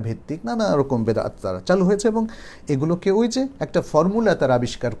 খানকা ভিত্তিক, নানা রকম বেদাত তারা চালু হয়েছে। এবং এগুলোকে ওই যে একটা ফর্মুলা তারা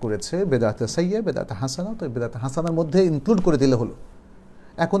আবিষ্কার করেছে, বেদাতে সাইয়্যা, বেদাতে হাসানা, তো বেদাতে হাসানার মধ্যে ইনক্লুড করে দিলে হলো।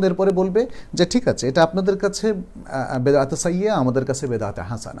 এখন এরপরে বলবে যে ঠিক আছে, এটা আপনাদের কাছে বেদাতে সাইয়্যা, আমাদের কাছে বেদাতে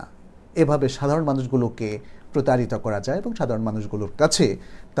হাসানা। এভাবে সাধারণ মানুষগুলোকে প্রতারিত করা যায় এবং সাধারণ মানুষগুলোর কাছে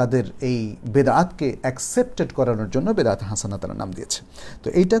তাদের এই বেদাতকে অ্যাকসেপ্টেড করানোর জন্য বেদাত হাসানা তারা নাম দিয়েছে। তো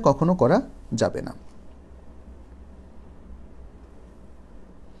এইটা কখনো করা যাবে না।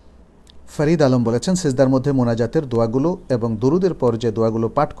 ফরিদ আলম বলেছেন, সিজদার মধ্যে মোনাজাতের দোয়াগুলো এবং দুরুদের পর যে দোয়াগুলো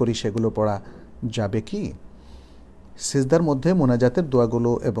পাঠ করি সেগুলো পড়া যাবে কি? সিজদার মধ্যে মোনাজাতের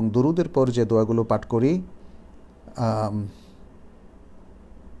দোয়াগুলো এবং দুরুদের পর যে দোয়াগুলো পাঠ করি,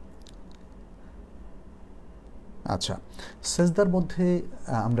 আচ্ছা, সিজদার মধ্যে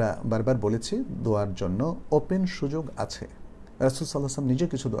আমরা বারবার বলেছি দোয়ার জন্য ওপেন সুযোগ আছে। রাসূল সাল্লাল্লাহু আলাইহি ওয়াসাল্লাম নিজে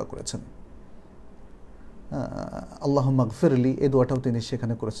কিছু দোয়া করেছেন, আল্লাহুম্মা গফিরলি, এই দোয়াটাও তিনি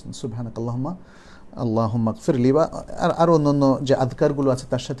সেখানে করেছেন, সুবহানাকাল্লাহুম্মা আল্লাহুম্মা গফিরলি, বা আর অন্যান্য যে আযকারগুলো আছে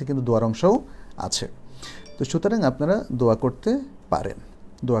তার সাথে কিন্তু দোয়ার অংশও আছে। তো সুতরাং আপনারা দোয়া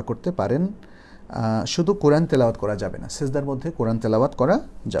করতে পারেন, শুধু কোরআন তেলাওয়াত করা যাবে না, সিজদার মধ্যে কোরআন তেলাওয়াত করা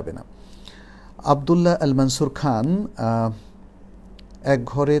যাবে না। আব্দুল্লাহ আল মনসুর খান, এক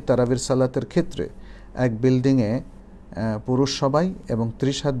ঘরে তারাবির সালাতের ক্ষেত্রে এক বিল্ডিংয়ে পুরুষ সবাই এবং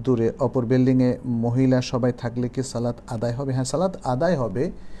 30 হাত দূরে অপর বিল্ডিংয়ে মহিলা সবাই থাকলে কি সালাত আদায় হবে? হ্যাঁ, সালাত আদায় হবে,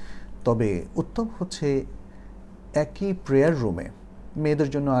 তবে উত্তম হচ্ছে একই প্রেয়ার রুমে মেয়েদের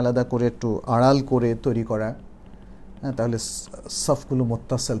জন্য আলাদা করে একটু আড়াল করে তৈরি করা, তাহলে সফগুলো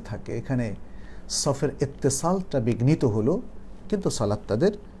মুত্তাসিল থাকে, এখানে সফের ইত্তেসালটা বিঘ্নিত হলো, কিন্তু সালাত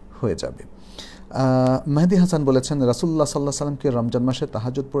তাদের হয়ে যাবে। মেহেদি হাসান বলেছেন, রাসূলুল্লাহ সাল্লাল্লাহু আলাইহি ওয়াসাল্লাম কি রমজান মাসে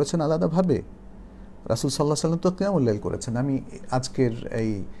তাহাজ্জুদ পড়েছেন আলাদাভাবে? রাসূল সাল্লাল্লাহু আলাইহি ওয়াসাল্লাম তো কিয়ামুল লাইল করেছেন। আমি আজকের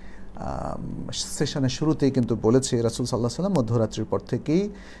এই সেশনের শুরুতেই কিন্তু বলেছি, রাসূল সাল্লাল্লাহু আলাইহি ওয়াসাল্লাম মধ্যরাত্রির পর থেকেই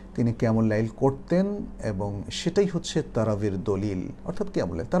তিনি কিয়ামুল লাইল করতেন এবং সেটাই হচ্ছে তারাবির দলিল, অর্থাৎ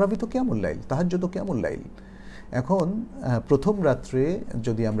কিয়ামুল লাইল। তারাবি তো কিয়ামুল লাইল, তাহাজ্জুদও কিয়ামুল লাইল। এখন প্রথম রাত্রে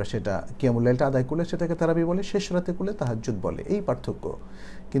যদি আমরা সেটা কিয়ামুল লাইলটা আদায় করলে সেটাকে তারাবি বলে, শেষ রাতে করলে তাহাজ্জুদ বলে, এই পার্থক্য।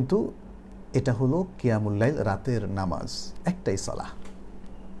 কিন্তু এটা হলো কিয়ামুল লাইল, রাতের নামাজ, একটাই সালাহ।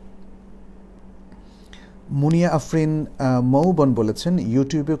 মুনিয়া আফরিন মৌবন বলেছেন,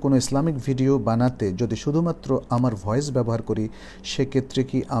 ইউটিউবে কোনো ইসলামিক ভিডিও বানাতে যদি শুধুমাত্র আমার ভয়েস ব্যবহার করি সেক্ষেত্রে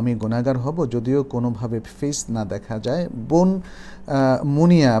কি আমি গুনাহগার হব যদিও কোনোভাবে ফেস না দেখা যায়? বোন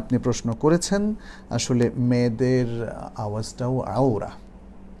মুনিয়া, আপনি প্রশ্ন করেছেন, আসলে মেয়েদের আওয়াজটাও আওরা।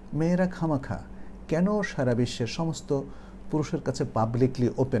 মেয়েরা খামাখা কেন সারা বিশ্বের সমস্ত পুরুষের কাছে পাবলিকলি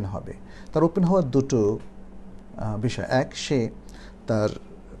ওপেন হবে? তার ওপেন হওয়ার দুটো বিষয়। এক, সে তার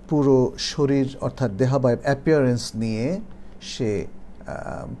পুরো শরীর অর্থাৎ দেহাবয়ব অ্যাপিয়ারেন্স নিয়ে সে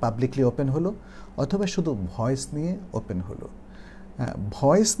পাবলিকলি ওপেন হলো, অথবা শুধু ভয়েস নিয়ে ওপেন হলো।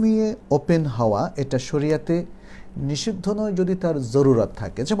 ভয়েস নিয়ে ওপেন হওয়া এটা শরিয়াতে নিষিদ্ধ নয় যদি তার জরুরত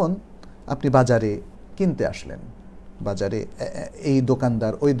থাকে। যেমন আপনি বাজারে কিনতে আসলেন, বাজারে এই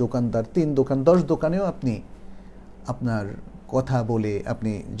দোকানদার ওই দোকানদার 3 দোকান 10 দোকানেও আপনি আপনার কথা বলে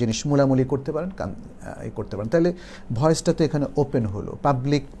আপনি জিনিস মূলামূলি করতে পারেন, করতে পারেন, তাহলে ভয়েসটা তো এখানে ওপেন হলো,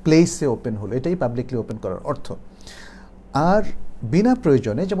 পাবলিক প্লেসে ওপেন হলো, এটাই পাবলিকলি ওপেন করার অর্থ। আর বিনা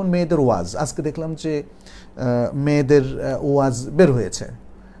প্রয়োজনে, যেমন মেয়েদের ওয়াজ, আজকে দেখলাম যে মেয়েদের ওয়াজ বের হয়েছে,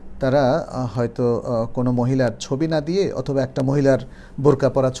 তারা হয়তো কোনো মহিলার ছবি না দিয়ে অথবা একটা মহিলার বোরকা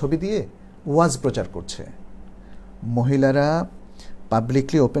পরা ছবি দিয়ে ওয়াজ প্রচার করছে। মহিলারা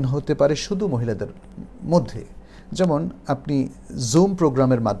পাবলিকলি ওপেন হতে পারে শুধু মহিলাদের মধ্যে। যেমন আপনি জুম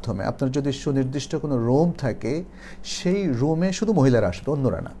প্রোগ্রামের মাধ্যমে আপনার যদি সুনির্দিষ্ট কোনো রুম থাকে, সেই রুমে শুধু মহিলারা আসবে,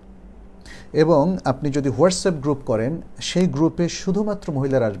 অন্যরা না। এবং আপনি যদি হোয়াটসঅ্যাপ গ্রুপ করেন, সেই গ্রুপে শুধুমাত্র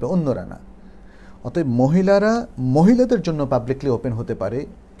মহিলারা আসবে, অন্যরা না। অতএব মহিলারা মহিলাদের জন্য পাবলিকলি ওপেন হতে পারে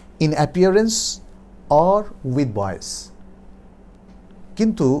in appearance or with voice.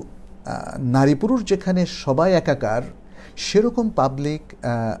 কিন্তু নারী পুরুষ যেখানে সবাই একাকার, সেরকম পাবলিক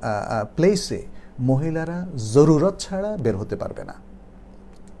প্লেসে মহিলারা জরুরত ছাড়া বের হতে পারবে না।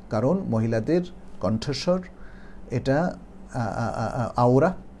 কারণ মহিলাদের কণ্ঠস্বর এটা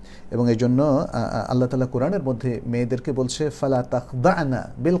আওরা, এবং এই জন্য আল্লাহ তাআলা কোরআনের মধ্যে মেয়েদেরকে বলছে, ফালা তাখদানা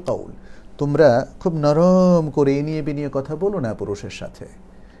বিল কাউল, তোমরা খুব নরম করে এনিয়ে বিনিয়ে কথা বলো না পুরুষের সাথে।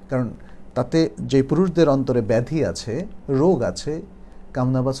 কারণ তাতে যে পুরুষদের অন্তরে ব্যাধি আছে, রোগ আছে,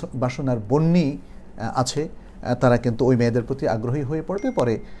 কামনা বাসনার বন্যি আছে, তারা কিন্তু ওই মেয়েদের প্রতি আগ্রহী হয়ে পড়বে,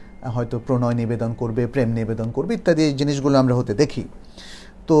 পরে হয়তো প্রণয় নিবেদন করবে, প্রেম নিবেদন করবে, ইত্যাদি এই জিনিসগুলো আমরা হতে দেখি।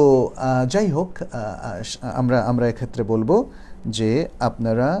 তো যাই হোক, আমরা এক্ষেত্রে বলবো যে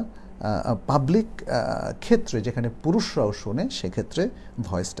আপনারা পাবলিক ক্ষেত্রে যেখানে পুরুষরাও শোনে সেক্ষেত্রে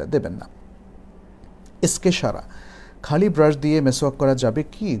ভয়েসটা দেবেন না। এসকে সারা, খালি ব্রাশ দিয়ে মেসওয়াক করা যাবে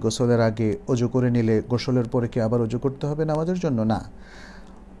কি গোসলের আগে? অজু করে নিলে গোসলের পরে কি আবার অজু করতে হবে নামাজের জন্য? না,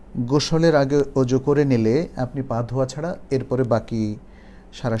 গোসলের আগে অজু করে নিলে আপনি পা ধোয়া ছাড়া এরপরে বাকি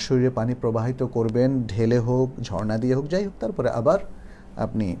সারা শরীরে পানি প্রবাহিত করবেন, ঢেলে হোক, ঝর্ণা দিয়ে হোক, যাই হোক, তারপরে আবার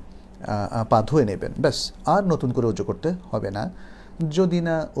আপনি পা ধুয়ে নেবেন, ব্যাস। আর নতুন করে অজু করতে হবে না, যদি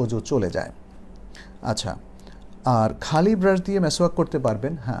না অজু চলে যায়। আচ্ছা, আর খালি ব্রাশ দিয়ে মেসওয়াক করতে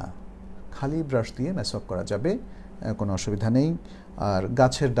পারবেন? হ্যাঁ, খালি ব্রাশ দিয়ে মেসওয়াক করা যাবে, কোনো অসুবিধা নেই। আর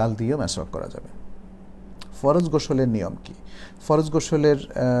গাছের ডাল দিয়েও মেসওয়াক করা যাবে। ফরজ গোসলের নিয়ম কি? ফরজ গোসলের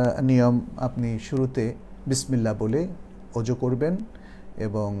নিয়ম, আপনি শুরুতে বিসমিল্লাহ বলে অজু করবেন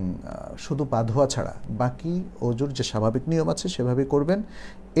এবং শুধু পা ধোয়া ছাড়া বাকি অজুর যে স্বাভাবিক নিয়ম আছে সেভাবে করবেন।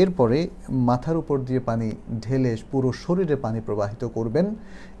 এরপরে মাথার উপর দিয়ে পানি ঢেলে পুরো শরীরে পানি প্রবাহিত করবেন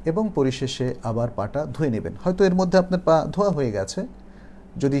এবং পরিশেষে আবার পাটা ধুয়ে নেবেন। হয়তো এর মধ্যে আপনার পা ধোয়া হয়ে গেছে,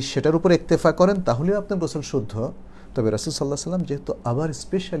 যদি সেটার উপর ইক্তেফা করেন তাহলেও আপনার গোসল শুদ্ধ। তবে রাসূল সাল্লাল্লাহু আলাইহি ওয়াসাল্লাম যেহেতু আবার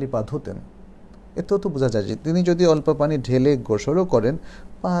স্পেশালি পা ধুতেন, এতেও তো বোঝা যায় যে তিনি যদি অল্প পানি ঢেলে গোসলও করেন,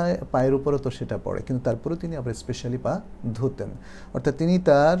 পায়ের উপরও তো সেটা পড়ে, কিন্তু তারপরেও তিনি আবার স্পেশালি পা ধুতেন। অর্থাৎ তিনি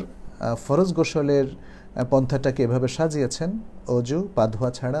তার ফরজ গোসলের পন্থাটাকে এভাবে সাজিয়েছেন, অজু, পা ধোয়া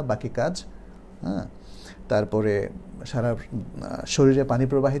ছাড়া বাকি কাজ, হ্যাঁ, তারপরে সারা শরীরে পানি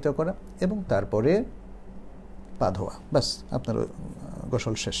প্রবাহিত করা এবং তারপরে পা ধোয়া, ব্যাস আপনার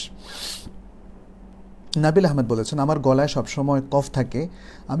গোসল শেষ। নাবিল আহমেদ বলেছেন, আমার গলায় সবসময় কফ থাকে,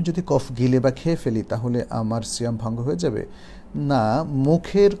 আমি যদি কফ গিলে বা খেয়ে ফেলি তাহলে আমার সিয়াম ভঙ্গ হয়ে যাবে? না,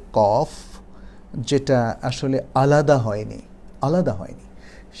 মুখের কফ যেটা আসলে আলাদা হয়নি,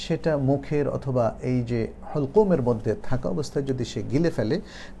 সেটা মুখের অথবা এই যে হলকুমের মধ্যে থাকা অবস্থায় যদি সে গিলে ফেলে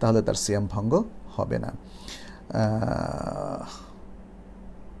তাহলে তার সিয়াম ভঙ্গ হবে না।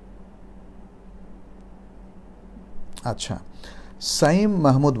 আচ্ছা, সাইম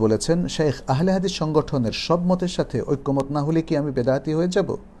মাহমুদ বলেছেন, শেখ আহলে হাদিস সংগঠনের সব মতের সাথে ঐক্যমত না হলে কি আমি বেদাতি হয়ে যাব?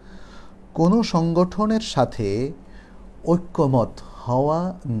 কোনো সংগঠনের সাথে ঐক্যমত হওয়া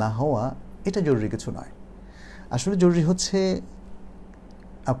না হওয়া এটা জরুরি কিছু নয়। আসলে জরুরি হচ্ছে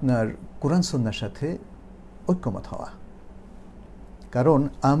আপনার কোরআন সুন্নাহর সাথে ঐক্যমত হওয়া। কারণ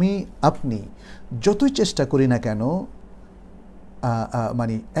আপনি যতই চেষ্টা করি না কেন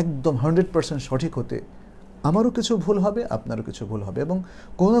মানে একদম 100% সঠিক হতে, আমারও কিছু ভুল হবে, আপনারও কিছু ভুল হবে, এবং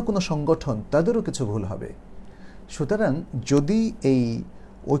কোনো না কোনো সংগঠন তাদেরও কিছু ভুল হবে। সুতরাং যদি এই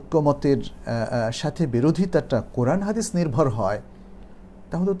ঐক্যমতের সাথে বিরোধিতাটা কোরআন হাদিস নির্ভর হয়,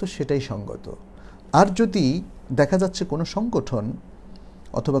 তাহলে তো সেটাই সঙ্গত। আর যদি দেখা যাচ্ছে কোনো সংগঠন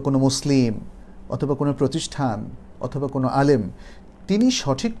অথবা কোনো মুসলিম অথবা কোনো প্রতিষ্ঠান অথবা কোনো আলেম তিনি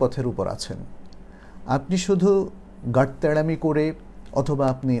সঠিক পথের উপর আছেন, আপনি শুধু গাঁটতেড়ামি করে অথবা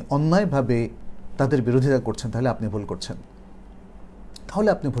আপনি অন্যায়ভাবে তাদের বিরোধিতা করছেন, তাহলে আপনি ভুল করছেন।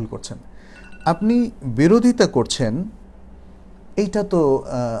 আপনি বিরোধিতা করছেন, এইটা তো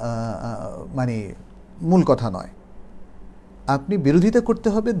মানে মূল কথা নয়। আপনি বিরোধিতা করতে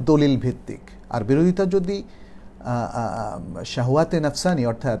হবে দলিল ভিত্তিক। আর বিরোধিতা যদি শাহওয়াতে নাফসানি,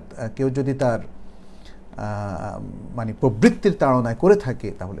 অর্থাৎ কেউ যদি তার মানে প্রবৃত্তির তাড়নায় করে থাকে,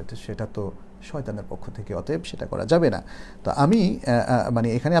 তাহলে তো সেটা তো শয়তানের পক্ষ থেকে, অতএব সেটা করা যাবে না। তো আমি মানে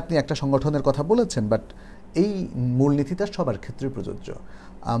এখানে আপনি একটা সংগঠনের কথা বলেছেন, বাট এই মূলনীতিটা সবার ক্ষেত্রে প্রযোজ্য।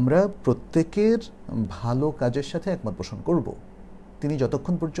 আমরা প্রত্যেকের ভালো কাজের সাথে একমত পোষণ করব। তিনি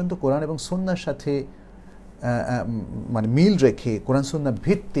যতক্ষণ পর্যন্ত কোরআন এবং সুন্নাহর সাথে মানে মিল রেখে কোরআন সুন্নাহ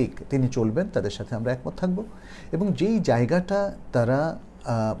ভিত্তিক তিনি চলবেন, তাদের সাথে আমরা একমত থাকব। এবং যেই জায়গাটা তারা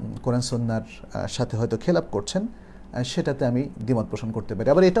কোরআন সুন্নাহর সাথে হয়তো খেলাপ করছেন, সেটাতে আমি দ্বিমত পোষণ করতে পারি।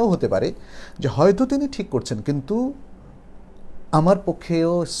 আবার এটাও হতে পারে যে হয়তো তিনি ঠিক করছেন, কিন্তু আমার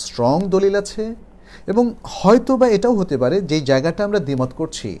পক্ষেও স্ট্রং দলিল আছে। এবং হয়তো বা এটাও হতে পারে যেই জায়গাটা আমরা দ্বিমত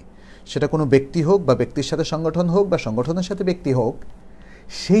করছি, সেটা কোনো ব্যক্তি হোক বা ব্যক্তির সাথে সংগঠন হোক বা সংগঠনের সাথে ব্যক্তি হোক,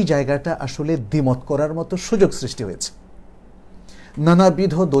 সেই জায়গাটা আসলে দ্বিমত করার মতো সুযোগ সৃষ্টি হয়েছে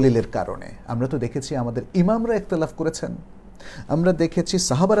নানাবিধ দলিলের কারণে। আমরা তো দেখেছি আমাদের ইমামরা ইখতিলাফ করেছেন, আমরা দেখেছি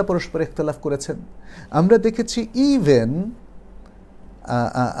সাহাবারা পরস্পর ইখতিলাফ করেছেন, আমরা দেখেছি ইভেন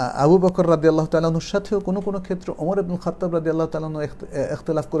আবু বকর রাদিয়াল্লাহু তাআলা আনহুর সাথেও কোনো কোনো ক্ষেত্রে ওমর ইবনুল খাত্তাব রাদিয়াল্লাহু তাআলা আনহু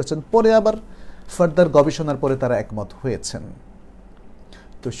ইখতিলাফ করেছেন, পরে আবার ফার্দার গবেষণার পরে তারা একমত হয়েছেন।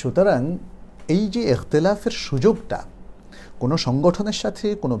 তো সুতরাং এই যে ইখতিলাফের সুযোগটা কোনো সংগঠনের সাথে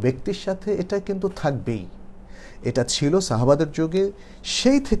কোনো ব্যক্তির সাথে, এটা কিন্তু থাকবেই। এটা ছিল সাহাবাদের যুগে,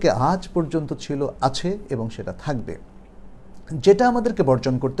 সেই থেকে আজ পর্যন্ত ছিল, আছে এবং সেটা থাকবে। যেটা আমাদেরকে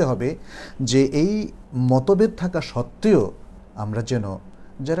বর্জন করতে হবে যে এই মতভেদ থাকা সত্ত্বেও আমরা যেন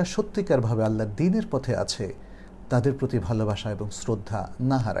যারা সত্যিকারভাবে আল্লাহর দ্বীনের পথে আছে তাদের প্রতি ভালোবাসা এবং শ্রদ্ধা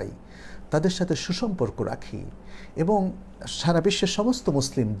না হারাই, তাদের সাথে সুসম্পর্ক রাখি, এবং সারা বিশ্বের সমস্ত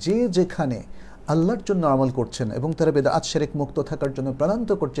মুসলিম যে যেখানে আল্লাহর জন্য আমল করছেন এবং তারা বেদাত শিরক মুক্ত থাকার জন্য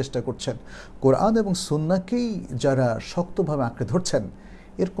প্রাণান্তকর চেষ্টা করছেন, কোরআন এবং সুন্নাহকেই যারা শক্তভাবে আঁকড়ে ধরছেন,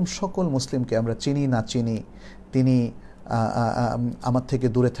 এরকম সকল মুসলিমকে আমরা চিনি না চিনি, তিনি আমার থেকে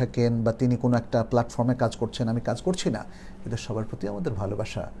দূরে থাকেন বা তিনি কোনো একটা প্ল্যাটফর্মে কাজ করছেন, আমি কাজ করছি না, এদের সবার প্রতি আমাদের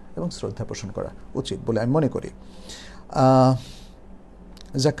ভালোবাসা এবং শ্রদ্ধা পোষণ করা উচিত বলে আমি মনে করি।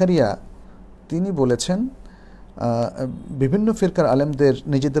 জাকারিয়া তিনি বলেছেন, বিভিন্ন ফিরকার আলেমদের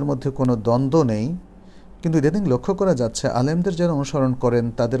নিজেদের মধ্যে কোনো দ্বন্দ্ব নেই, কিন্তু ইদানিং লক্ষ্য করা যাচ্ছে আলেমদের যারা অনুসরণ করেন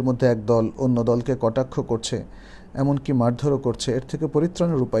তাদের মধ্যে এক দল অন্য দলকে কটাক্ষ করছে, এমনকি মারধরও করছে। এর থেকে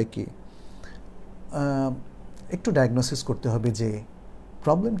পরিত্রাণের উপায় কি? একটু ডায়াগনোসিস করতে হবে যে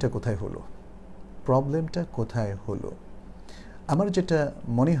প্রবলেমটা কোথায় হলো। আমার যেটা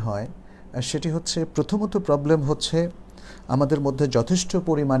মনে হয় সেটি হচ্ছে, প্রথমত প্রবলেম হচ্ছে আমাদের মধ্যে যথেষ্ট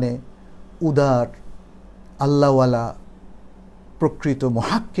পরিমাণে উদার আল্লাহওয়ালা প্রকৃত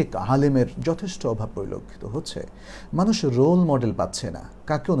মুহাক্কিক আলেমের যথেষ্ট অভাব পরিলক্ষিত হচ্ছে। মানুষ রোল মডেল পাচ্ছে না,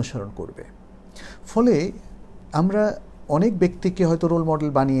 কাকে অনুসরণ করবে। ফলে আমরা অনেক ব্যক্তিকে হয়তো রোল মডেল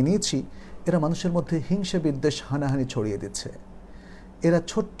বানিয়ে নিয়েছি, এরা মানুষের মধ্যে হিংসা বিদ্বেষ হানাহানি ছড়িয়ে দিচ্ছে। এরা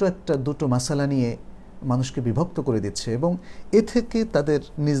ছোট্ট একটা দুটো মাসালা নিয়ে মানুষকে বিভক্ত করে দিচ্ছে, এবং এ থেকে তাদের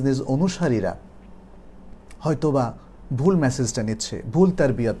নিজ নিজ অনুসারীরা হয়তোবা ভুল মেসেজটা নিচ্ছে, ভুল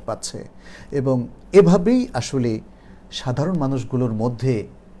তারবিয়ত পাচ্ছে, এবং এভাবেই আসলে সাধারণ মানুষগুলোর মধ্যে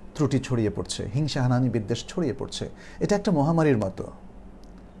ত্রুটি ছড়িয়ে পড়ছে, হিংসা হানাহানি বিদ্বেষ ছড়িয়ে পড়ছে। এটা একটা মহামারীর মতো,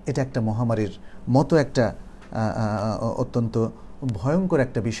 একটা অত্যন্ত ভয়ঙ্কর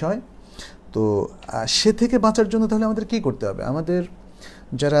একটা বিষয়। তো সে থেকে বাঁচার জন্য তাহলে আমাদের কি করতে হবে? আমাদের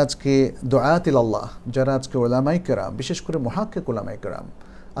যারা আজকে দুআতিল আল্লাহ, যারা আজকে উলামায়ে কেরাম, বিশেষ করে মুহাক্কিক উলামায়ে কেরাম,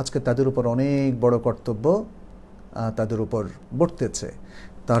 আজকে তাদের উপর অনেক বড় কর্তব্য তাদের উপর বর্তেছে।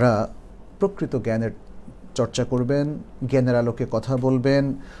 তারা প্রকৃত জ্ঞানের চর্চা করবেন, জ্ঞানের আলোকে কথা বলবেন,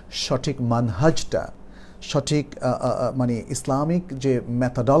 সঠিক মানহাজটা, সঠিক মানে ইসলামিক যে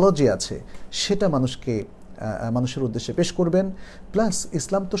মেথোডোলজি আছে সেটা মানুষের উদ্দেশ্যে পেশ করবেন। প্লাস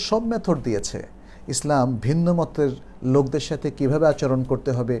ইসলাম তো সব মেথড দিয়েছে। ইসলাম ভিন্ন মতের লোকদের সাথে কিভাবে আচরণ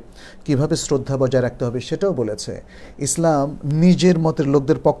করতে হবে, কিভাবে শ্রদ্ধা বজায় রাখতে হবে সেটাও বলেছে। ইসলাম নিজের মতের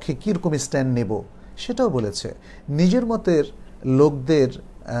লোকদের পক্ষে কীরকম স্ট্যান্ড নেব সেটাও বলেছে। নিজের মতের লোকদের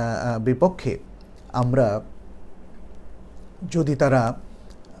বিপক্ষে আমরা যদি তারা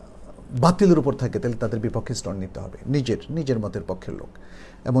বাতিলের উপর থাকে তাহলে তাদের বিপক্ষে স্ট্যান্ড নিতে হবে, নিজের মতের পক্ষের লোক।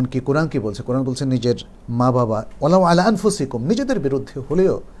 এমনকি কোরআন কি বলছে? কোরআন বলছে নিজের মা বাবা ওয়ালাউ আলা আনফুসিকুম, নিজেদের বিরুদ্ধে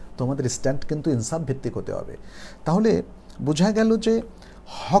হলেও তোমাদের স্ট্যান্ড কিন্তু ইনসাফ ভিত্তিক হতে হবে। তাহলে বোঝা গেল যে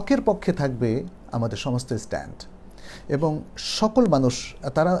হকের পক্ষে থাকবে আমাদের সমস্ত স্ট্যান্ড, এবং সকল মানুষ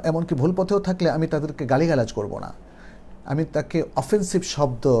তারা এমনকি ভুল পথেও থাকলে আমি তাদেরকে গালিগালাজ করব না, আমি তাকে অফেন্সিভ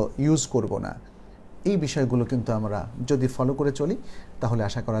শব্দ ইউজ করব না। এই বিষয়গুলো কিন্তু আমরা যদি ফলো করে চলি তাহলে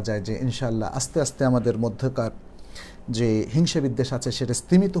আশা করা যায় যে ইনশাআল্লাহ আস্তে আস্তে আমাদের মধ্যকার যে হিংসা বিদ্বেষ আছে সেটা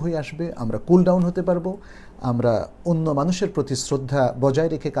স্তিমিত হয়ে আসবে, আমরা কুল ডাউন হতে পারবো, আমরা অন্য মানুষের প্রতি শ্রদ্ধা বজায়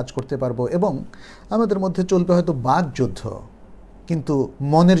রেখে কাজ করতে পারবো, এবং আমাদের মধ্যে চলবে হয়তো বাক যুদ্ধ, কিন্তু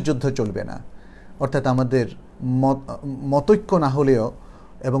মনের যুদ্ধ চলবে না। অর্থাৎ আমাদের মতৈক্য না হলেও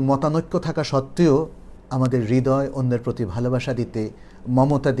এবং মতানৈক্য থাকা সত্ত্বেও আমাদের হৃদয় অন্যের প্রতি ভালোবাসা দিতে,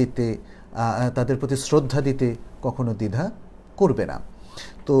 মমতা দিতে, তাদের প্রতি শ্রদ্ধা দিতে কখনো দ্বিধা করবে না।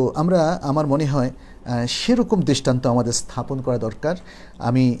 তো আমার মনে হয় সেরকম দৃষ্টান্ত আমাদের স্থাপন করা দরকার।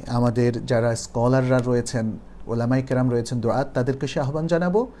 আমি আমাদের যারা স্কলাররা রয়েছেন, ওলামায়ে কেরাম রয়েছেন, দুআত, তাদেরকে সে আহ্বান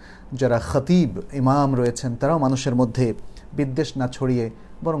জানাবো, যারা খতিব ইমাম রয়েছেন তারাও মানুষের মধ্যে বিদ্বেষ না ছড়িয়ে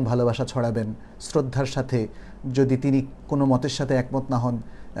বরং ভালোবাসা ছড়াবেন, শ্রদ্ধার সাথে। যদি তিনি কোনো মতের সাথে একমত না হন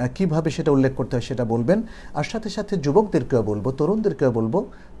কিভাবে সেটা উল্লেখ করতে হয় সেটা বলবেন। আর সাথে সাথে যুবকদেরকেও বলবো, তরুণদেরকেও বলবো,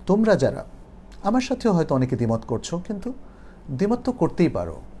 তোমরা যারা আমার সাথেও হয়তো অনেকে দ্বিমত করছো, কিন্তু দ্বিমত তো করতেই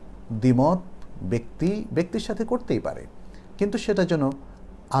পারো, দ্বিমত ব্যক্তির সাথে করতেই পারে, কিন্তু সেটা যেন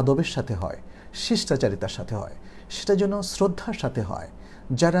আদবের সাথে হয়, শিষ্টাচারিতার সাথে হয়, সেটা যেন শ্রদ্ধার সাথে হয়।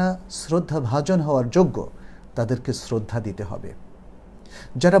 যারা শ্রদ্ধাভাজন হওয়ার যোগ্য তাদেরকে শ্রদ্ধা দিতে হবে,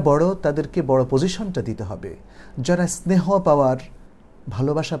 যারা বড় তাদেরকে বড় পজিশনটা দিতে হবে, যারা স্নেহ পাওয়ার,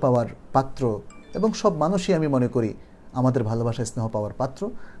 ভালোবাসা পাওয়ার পাত্র, এবং সব মানুষই আমি মনে করি আমাদের ভালোবাসা স্নেহ পাওয়ার পাত্র,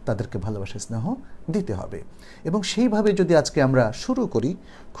 তাদেরকে ভালোবাসা স্নেহ দিতে হবে। এবং সেইভাবে যদি আজকে আমরা শুরু করি,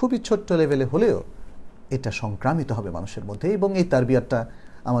 খুবই ছোট্ট লেভেলে হলেও এটা সংক্রামিত হবে মানুষের মধ্যে, এবং এই তারবিয়াতটা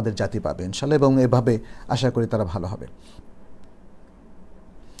আমাদের জাতি পাবে ইনশাআল্লাহ, এবং এভাবে আশা করি তারা ভালো হবে।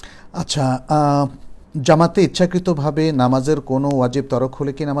 আচ্ছা, জামাতে ইচ্ছাকৃতভাবে নামাজের কোনো ওয়াজিব তরক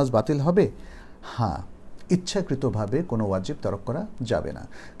হলে কি নামাজ বাতিল হবে? হ্যাঁ, ইচ্ছাকৃতভাবে কোনো ওয়াজিব তরক করা যাবে না,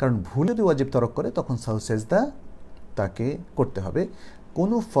 কারণ ভুলে যদি ওয়াজিব তরক করে তখন সাহু সেজদা তাকে করতে হবে।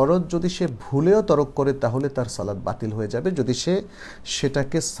 কোনো ফরজ যদি সে ভুলেও তরক করে তাহলে তার সালাত বাতিল হয়ে যাবে, যদি সে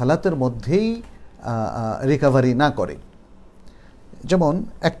সেটাকে সালাতের মধ্যেই রিকাভারি না করে। যেমন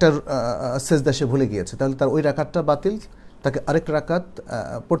একটা সেজদা সে ভুলে গিয়েছে, তাহলে তার ওই রাকাতটা বাতিল, তাকে আরেক রাকাত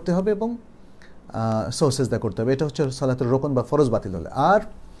পড়তে হবে এবং সাহু সেজদা করতে হবে। এটা হচ্ছে সালাতের রোকন বা ফরজ বাতিল হলে। আর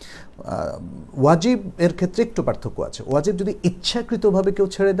ওয়াজিব এর ক্ষেত্রে একটু পার্থক্য আছে। ওয়াজিব যদি ইচ্ছাকৃতভাবে কেউ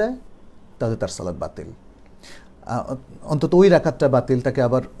ছেড়ে দেয় তাহলে তার সালাত বাতিল, অন্তত ওই রাকাতটা বাতিল, তাকে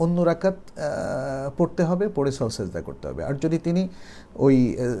আবার অন্য রাকাত পড়তে হবে, পড়ে সাহু সেজদা করতে হবে। আর যদি তিনি ওই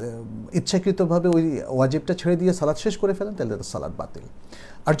ইচ্ছাকৃতভাবে ওই ওয়াজিবটা ছেড়ে দিয়ে সালাত শেষ করে ফেলেন তাহলে তার সালাত বাতিল।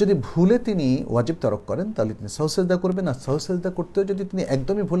 আর যদি ভুলে তিনি ওয়াজিব তরক করেন তাহলে তিনি সাহু সেজদা করবেন, আর সাহু সেজদা করতেও যদি তিনি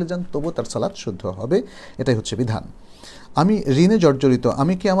একদমই ভুলে যান তবুও তার সালাত শুদ্ধ হবে। এটাই হচ্ছে বিধান। আমি ঋণে জর্জরিত,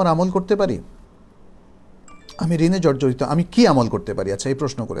 আমি কি আমার আমল করতে পারি? আমি ঋণে জর্জরিত, আমি কি আমল করতে পারি? আচ্ছা, এই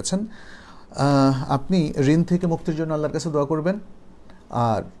প্রশ্ন করেছেন। আপনি ঋণ থেকে মুক্তির জন্য আল্লাহর কাছে দোয়া করবেন,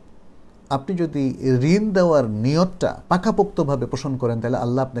 আর আপনি যদি ঋণ দেওয়ার নিয়তটা পাকাপোক্তভাবে পোষণ করেন তাহলে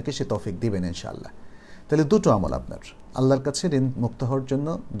আল্লাহ আপনাকে সে তৌফিক দিবেন ইনশাআল্লাহ। তাহলে দুটো আমল, আপনার আল্লাহর কাছে ঋণ মুক্ত হওয়ার জন্য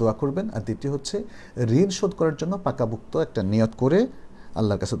দোয়া করবেন, আর দ্বিতীয় হচ্ছে ঋণ শোধ করার জন্য পাকাপোক্ত একটা নিয়ত করে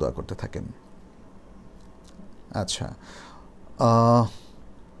আল্লাহর কাছে দোয়া করতে থাকেন। আচ্ছা,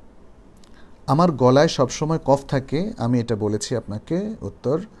 আমার গলায় সবসময় কফ থাকে, আমি এটা বলেছি আপনাকে।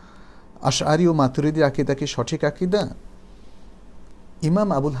 উত্তর, আশআরি ও মাতুরিদি আকীদা কি সঠিক আকীদা? ইমাম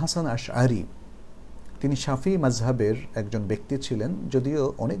আবুল হাসান আশআরি তিনি শাফি মাযহাবের একজন ব্যক্তি ছিলেন, যদিও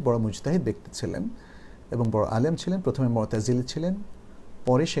অনেক বড় মুজতাহিদ ব্যক্তি ছিলেন এবং বড় আলেম ছিলেন। প্রথমে মুতাজিলি ছিলেন,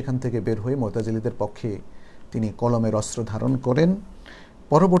 পরে সেখান থেকে বের হয়ে মুতাজিলিদের পক্ষে তিনি কলমের অস্ত্র ধারণ করেন।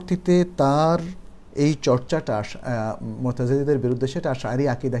 পরবর্তীতে তার এই চর্চাটা মুতাজিলিদের বিরুদ্ধে সেটা আশআরি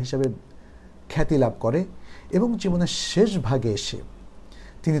আকীদা হিসাবে খ্যাতি লাভ করে, এবং জীবনের শেষ ভাগে এসে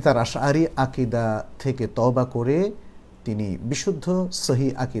তিনি তার আশআরি আকীদা থেকে তওবা করে তিনি বিশুদ্ধ সহি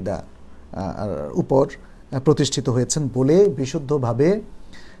আকীদা উপর প্রতিষ্ঠিত হয়েছেন বলে বিশুদ্ধভাবে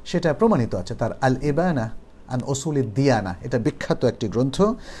সেটা প্রমাণিত আছে। তার আল ইবানা আন উসুলিদ দিয়ানা, এটা বিখ্যাত একটি গ্রন্থ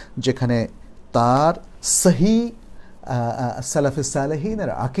যেখানে তার সহি সালাফে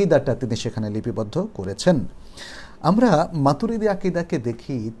সালেহিনের আকীদাটা তিনি সেখানে লিপিবদ্ধ করেছেন। আমরা মাতুরিদি আকীদাকে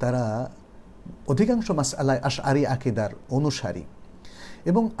দেখি তারা অধিকাংশ মাসআলায় আশআরি আকীদার অনুসারী,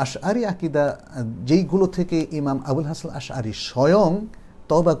 এবং আশআরি আকীদা যেইগুলো থেকে ইমাম আবুল হাসান আশআরি স্বয়ং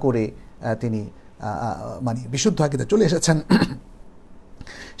তওবা করে তিনি মানে বিশুদ্ধ আকীদা চলে এসেছেন,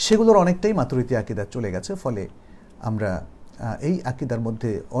 সেগুলোর অনেকটাই মাতুরিদি আকীদা চলে গেছে। ফলে আমরা এই আকীদার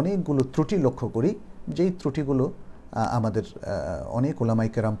মধ্যে অনেকগুলো ত্রুটি লক্ষ্য করি, যেই ত্রুটিগুলো আমাদের অনেক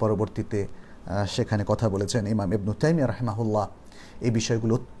উলামায়ে কেরাম পরবর্তীতে সেখানে কথা বলেছেন। ইমাম ইবনে তাইমিয়া রাহিমাহুল্লাহ এই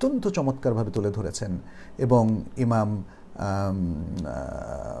বিষয়গুলো অত্যন্ত চমৎকারভাবে তুলে ধরেছেন, এবং ইমাম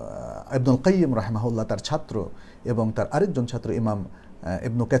ইবনুল কাইয়িম রাহিমাহুল্লাহ তার ছাত্র এবং তার আরেকজন ছাত্র ইমাম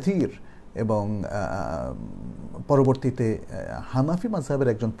ইবনু কাসির এবং পরবর্তীতে হানাফি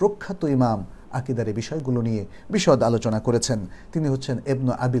মাযহাবের একজন প্রখ্যাত ইমাম আকীদার এই বিষয়গুলো নিয়ে বিশদ আলোচনা করেছেন। তিনি হচ্ছেন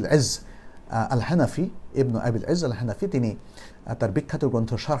ইবনু আবিল is Al Hanafi. Ibnu Abil is আল হানাফি তিনি তার বিখ্যাত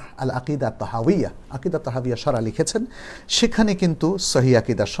গ্রন্থ শারহ আল আকিদা তাহাউইয়া, আকিদা তাহাউইয়া শারহ লিখেছেন। সেখানে কিন্তু সহিহ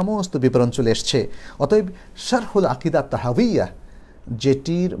আকীদার সমস্ত বিবরণ চলে এসছে। অতএব শারহুল আকিদা তাহাউইয়া,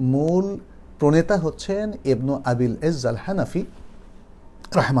 যেটির মূল প্রণেতা হচ্ছেন ইবনু আবিল ইজ আল হানাফি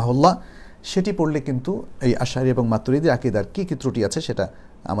রাহিমাহুল্লাহ, সেটি পড়লে কিন্তু এই আশারি এবং মাতুরিদি আকীদার কী কী ত্রুটি আছে সেটা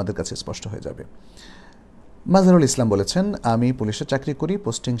আমাদের কাছে স্পষ্ট হয়ে যাবে। মাজহারুল ইসলাম বলেছেন, আমি পুলিশের চাকরি করি,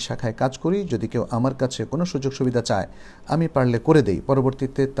 পোস্টিং শাখায় কাজ করি। যদি কেউ আমার কাছে কোনো সুযোগ সুবিধা চায়, আমি পারলে করে দেই।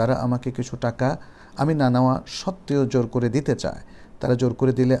 পরবর্তীতে তারা আমাকে কিছু টাকা আমি না নেওয়া সত্ত্বেও জোর করে দিতে চায়। তারা জোর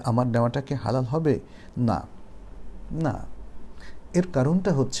করে দিলে আমার নেওয়াটা কি হালাল হবে? না, না। এর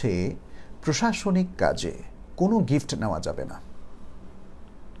কারণটা হচ্ছে প্রশাসনিক কাজে কোনো গিফট নেওয়া যাবে না।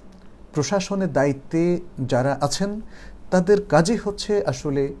 প্রশাসনের দায়িত্বে যারা আছেন তাদের কাজই হচ্ছে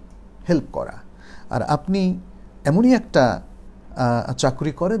আসলে হেল্প করা। আর আপনি এমনই একটা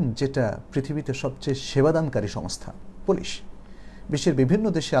চাকরি করেন যেটা পৃথিবীতে সবচেয়ে সেবাদানকারী সংস্থা পুলিশ। বিশ্বের বিভিন্ন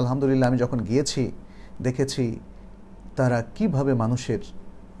দেশে আলহামদুলিল্লাহ আমি যখন গিয়েছি দেখেছি তারা কিভাবে মানুষের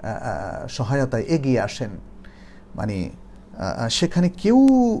সহায়তায় এগিয়ে আসেন। মানে সেখানে কেউ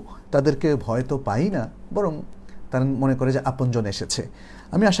তাদেরকে ভয় তো পাই না, বরং তারা মনে করে যে আপনজন এসেছে।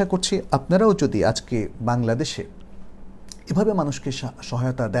 আমি আশা করছি আপনারাও যদি আজকে বাংলাদেশে এভাবে মানুষকে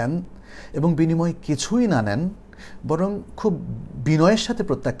সহায়তা দেন এবং বিনিময়ে কিছুই না নেন, বরং খুব বিনয়ের সাথে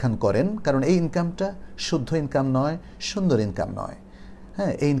প্রত্যাখ্যান করেন, কারণ এই ইনকামটা শুদ্ধ ইনকাম নয়, সুন্দর ইনকাম নয়।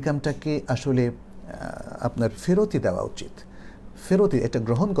 হ্যাঁ, এই ইনকামটাকে আসলে আপনার ফেরতই দেওয়া উচিত। ফেরতই, এটা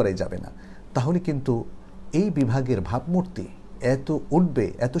গ্রহণ করাই যাবে না। তাহলে কিন্তু এই বিভাগের ভাবমূর্তি এত উঠবে,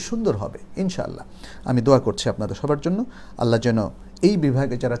 এত সুন্দর হবে ইনশাআল্লাহ। আমি দোয়া করছি আপনাদের সবার জন্য, আল্লাহ যেন এই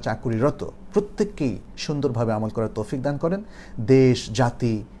বিভাগে যারা চাকুরিরত প্রত্যেককেই সুন্দরভাবে আমল করার তৌফিক দান করেন, দেশ,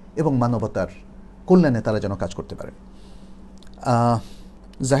 জাতি এবং মানবতার কল্যাণে তারা যেন কাজ করতে পারে।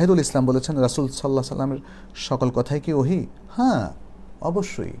 জাহিদুল ইসলাম বলেছেন, রাসূল সাল্লাল্লাহু আলাইহি সাল্লামের সকল কথাই কি ওহী? হ্যাঁ,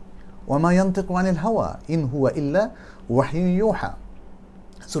 অবশ্যই। ওয়া মা ইয়ানতিকু আনিল হাওয়া ইন হুয়া ইল্লা ওয়াহয়ুন ইউহা।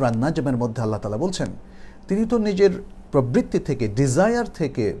 সূরা নাজমের মধ্যে আল্লাহ তাআলা বলছেন, তিনি তো নিজের প্রবৃত্তি থেকে, ডিজায়ার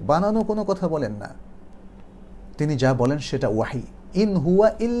থেকে বানানো কোনো কথা বলেন না। তিনি যা বলেন সেটা ওয়াহি। ইন হুয়া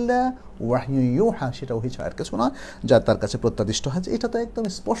ইল্লা ওয়াহয়ুন ইউহা, সেটা ওহী ছাড়া আর কিছু না, যা তার কাছে প্রত্যাদিষ্ট হয়। এটা তো একদম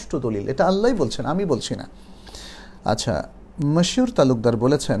স্পষ্ট দলিল, এটা আল্লাহই বলছেন, আমি বলছি না। আচ্ছা, মশিউর তালুকদার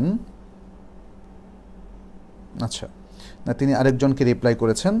বলেছেন, আচ্ছা না, তিনি আরেকজনকে রিপ্লাই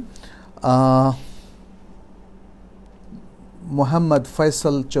করেছেন। মোহাম্মদ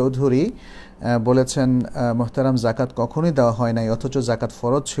ফয়সাল চৌধুরী বলেছেন, মোহতারাম, জাকাত কখনোই দেওয়া হয় নাই, অথচ জাকাত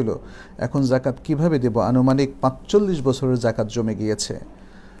ফরজ ছিল। এখন জাকাত কিভাবে দেব? আনুমানিক ৪৫ বছরের জাকাত জমে গিয়েছে।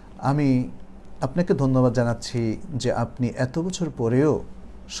 আমি আপনাকে ধন্যবাদ জানাচ্ছি যে আপনি এত বছর পরেও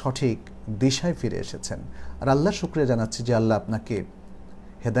সঠিক দিশায় ফিরে এসেছেন। আর আল্লাহর শুকরিয়া জানাচ্ছি যে আল্লাহ আপনাকে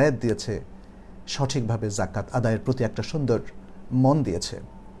হেদায়েত দিয়েছে, সঠিকভাবে জাকাত আদায়ের প্রতি একটা সুন্দর মন দিয়েছে।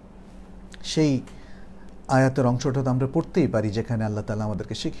 সেই আয়াতের অংশটা তো আমরা পড়তেই পারি যেখানে আল্লাহ তাআলা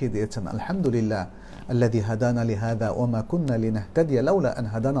আমাদেরকে শিখিয়ে দিয়েছেন, আলহামদুলিল্লাহ আল্লাযী হাদানা লিহাযা ওয়া মা কুন্না লিনাহতাদিয়া লাউলা আন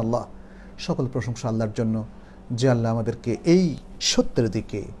হাদানাল্লাহ। সকল প্রশংসা আল্লাহর জন্য যে আল্লাহ আমাদেরকে এই সত্যের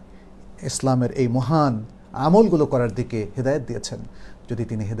দিকে, ইসলামের এই মহান আমলগুলো করার দিকে হেদায়েত দিয়েছেন। যদি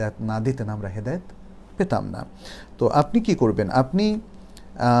তিনি হেদায়েত না দিতেন আমরা হেদায়েত পেতাম না। তো আপনি কি করবেন?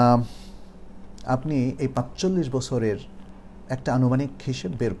 আপনি এই ৪৫ বছরের একটা আনুমানিক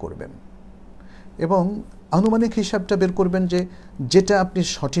হিসেব বের করবেন এবং আনুমানিক হিসাবটা বের করবেন যে যেটা আপনি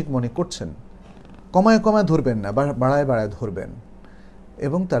সঠিক মনে করছেন, কমায় কমায় ধরবেন না, বাড়ায় বাড়ায় ধরবেন,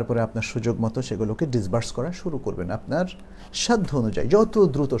 এবং তারপরে আপনার সুযোগ মতো সেগুলোকে ডিসবার্স করা শুরু করবেন আপনার সাধ্য অনুযায়ী, যত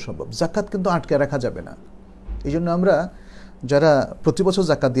দ্রুত সম্ভব। জাকাত কিন্তু আটকে রাখা যাবে না। এই জন্য আমরা যারা প্রতি বছর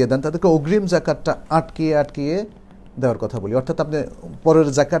জাকাত দিয়ে দেন তাদেরকে অগ্রিম জাকাতটা আটকিয়ে দেওয়ার কথা বলি। অর্থাৎ আপনি পরের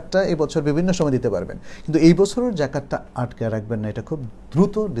জাকাতটা এই বছর বিভিন্ন সময় দিতে পারবেন, কিন্তু এই বছরের জাকাতটা আটকে রাখবেন না, এটা খুব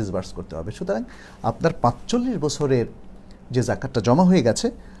দ্রুত ডিসবার্স করতে হবে। সুতরাং আপনার ৪৫ বছরের যে জাকাতটা জমা হয়ে গেছে,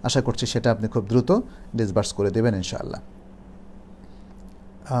 আশা করছি সেটা আপনি খুব দ্রুত ডিসবার্স করে দেবেন ইনশাআল্লাহ।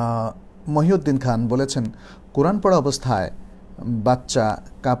 মহিউদ্দিন খান বলেছেন, কোরআন পড়া অবস্থায় বাচ্চা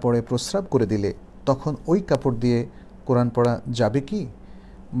কাপড়ে প্রস্রাব করে দিলে তখন ওই কাপড় দিয়ে কোরআন পড়া যাবে কি?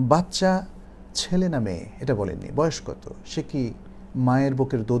 বাচ্চা ছেলে না মেয়ে এটা বলেননি, বয়স কত, সে কি মায়ের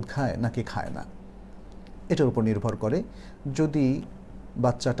বুকের দুধ খায় নাকি খায় না, এটার উপর নির্ভর করে। যদি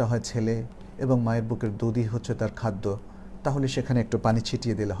বাচ্চাটা হয় ছেলে এবং মায়ের বুকের দুধই হচ্ছে তার খাদ্য, তাহলে সেখানে একটু পানি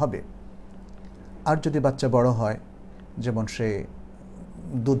ছিটিয়ে দিলে হবে। আর যদি বাচ্চা বড় হয়, যেমন সে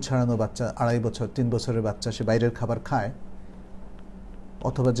দুধ ছাড়ানো বাচ্চা, 2.5 বছর 3 বছরের বাচ্চা, সে বাইরের খাবার খায়,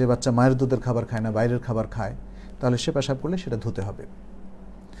 অথবা যে বাচ্চা মায়ের দুধের খাবার খায় না বাইরের খাবার খায়, তাহলে সে পেশাব করলে সেটা ধুতে হবে।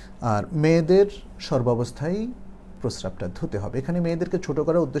 আর মেয়েদের সর্বাবস্থায় প্রস্রাবটা ধুতে হবে। এখানে মেয়েদেরকে ছোট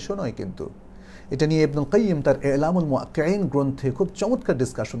করার উদ্দেশ্য নয়, কিন্তু এটা নিয়ে ইবনুল কাইয়িম তার ইলামুল মুওয়াক্কিঈন গ্রন্থে খুব চমৎকার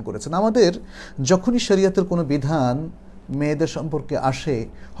ডিসকাশন করেছেন। আমাদের যখনই শরীয়তের কোনো বিধান মেয়েদের সম্পর্কে আসে,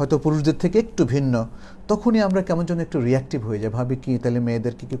 হয়তো পুরুষদের থেকে একটু ভিন্ন, তখনই আমরা কেমন যেন একটু রিয়াক্টিভ হয়ে যাই, ভাবি কি তাহলে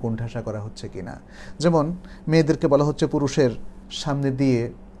মেয়েদেরকে কি কোণঠাসা করা হচ্ছে কিনা। যেমন মেয়েদেরকে বলা হচ্ছে পুরুষের সামনে দিয়ে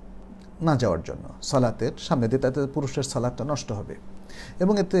না যাওয়ার জন্য, সালাতের সামনে দিয়ে, তাতে পুরুষের সালাতটা নষ্ট হবে।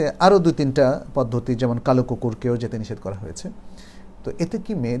 এবং এতে আরও 2-3টা পদ্ধতি, যেমন কালো কুকুরকেও যেতে নিষেধ করা হয়েছে। তো এতে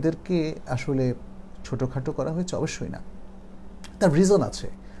কি মেয়েদেরকে আসলে ছোটোখাটো করা হয়েছে? অবশ্যই না, তার রিজন আছে।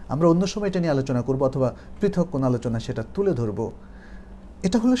 আমরা অন্য সময় এটা নিয়ে আলোচনা করব, অথবা পৃথক কোন আলোচনা সেটা তুলে ধরব।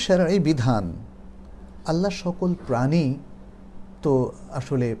 এটা হলো এই বিধান। আল্লাহ সকল প্রাণী তো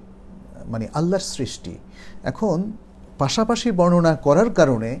আসলে মানে আল্লাহর সৃষ্টি। এখন পাশাপাশি বর্ণনা করার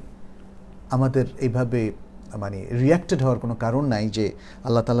কারণে আমাদের এইভাবে মানে রিয়াক্টেড হওয়ার কোনো কারণ নাই যে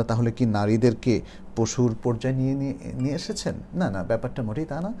আল্লাহ তাআলা তাহলে কি নারীদেরকে পশুর পর্যায়ে নিয়ে এসেছেন। না না, ব্যাপারটা মোটেই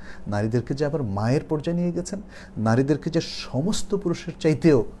তা না। নারীদেরকে যে আবার মায়ের পর্যায়ে নিয়ে গেছেন, নারীদেরকে যে সমস্ত পুরুষের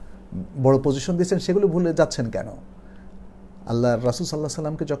চাইতেও বড় পজিশন দিয়েছেন, সেগুলো ভুলে যাচ্ছেন কেন? আল্লাহ রাসূল সাল্লাল্লাহু আলাইহি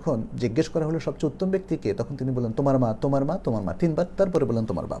ওয়াসাল্লামকে যখন জিজ্ঞেস করা হলো সবচেয়ে উত্তম ব্যক্তিকে, তখন তিনি বললেন তোমার মা, তোমার মা, তোমার মা, 3 বার, তারপরে বললেন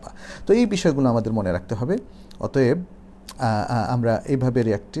তোমার বাবা। তো এই বিষয়গুলো আমাদের মনে রাখতে হবে। অতএব আমরা এইভাবে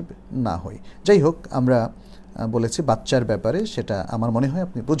রিয়াক্টিভ না হই। যাই হোক, আমরা বলেছি বাচ্চার ব্যাপারে, সেটা আমার মনে হয়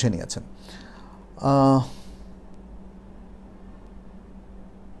আপনি বুঝে নিয়েছেন।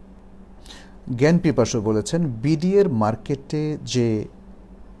 জ্ঞান পিপাসু বলেছেন বিডিএর মার্কেটে যে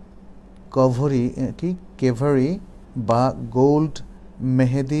কেভারি বা গোল্ড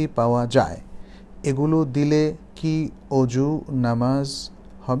মেহেদি পাওয়া যায়, এগুলো দিলে কি অজু নামাজ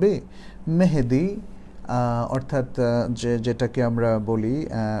হবে? মেহেদি অর্থাৎ যেটাকে আমরা বলি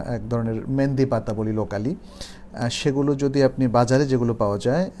এক ধরনের মেহেন্দি পাতা বলি লোকালি, সেগুলো যদি আপনি বাজারে যেগুলো পাওয়া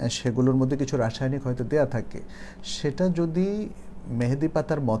যায় সেগুলোর মধ্যে কিছু রাসায়নিক হয়তো দেয়া থাকে, সেটা যদি মেহেদি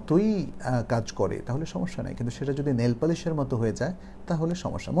পাতার মতোই কাজ করে তাহলে সমস্যা নেই। কিন্তু সেটা যদি নেল পালিশের মতো হয়ে যায় তাহলে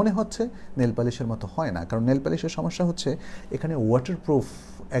সমস্যা। মনে হচ্ছে নেল পালিশের মতো হয় না, কারণ নেল পালিশের সমস্যা হচ্ছে এখানে ওয়াটারপ্রুফ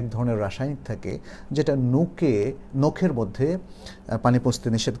এক ধরনের রাসায়নিক থাকে যেটা নখের মধ্যে পানি পৌঁছতে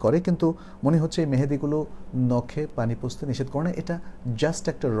নিষেধ করে, কিন্তু মনে হচ্ছে এই মেহেদিগুলো নখে পানি পৌঁছতে নিষেধ করে না। এটা জাস্ট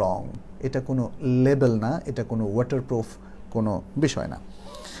একটা রং, এটা কোনো লেবেল না, এটা কোনো ওয়াটারপ্রুফ কোনো বিষয় না।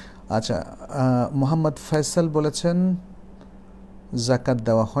 আচ্ছা, মোহাম্মদ ফয়সাল বলেছেন জাকাত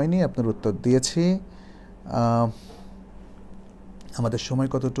দেওয়া হয়নি, আপনার উত্তর দিয়েছি। আমাদের সময়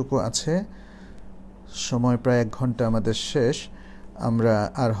কতটুকু আছে? সময় প্রায় 1 ঘন্টা আমাদের শেষ। আমরা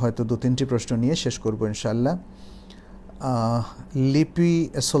আর হয়তো 2-3টি প্রশ্ন নিয়ে শেষ করব ইনশাআল্লাহ। লিপি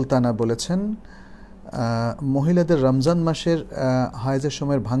সুলতানা বলেছেন মহিলাদের রমজান মাসের হায়েজের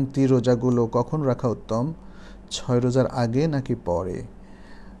সময়ের ভাঙতি রোজাগুলো কখন রাখা উত্তম? 6 রোজার আগে নাকি পরে?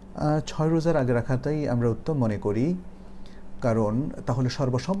 6 রোজার আগে রাখাটাই আমরা উত্তম মনে করি, কারণ তাহলে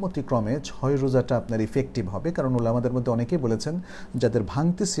সর্বসম্মতিক্রমে 6 রোজাটা আপনার ইফেক্টিভ হবে। কারণ ওলামাদের মধ্যে অনেকেই বলেছেন যাদের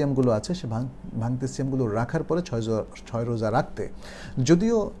ভাঙতি সিয়ামগুলো আছে সে ভাঙতি সিয়ামগুলো রাখার পরে 6 রোজা রাখতে।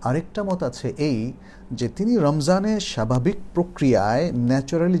 যদিও আরেকটা মত আছে এই যে তিনি রমজানে স্বাভাবিক প্রক্রিয়ায়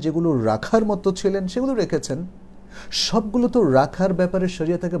ন্যাচারালি যেগুলো রাখার মতো ছিলেন সেগুলো রেখেছেন, সবগুলো তো রাখার ব্যাপারে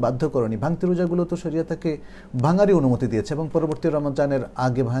শরিয়া তাকে বাধ্য করেনি। ভাঙতি রোজাগুলো তো শরিয়া তাকে ভাঙারই অনুমতি দিয়েছে এবং পরবর্তী রমজানের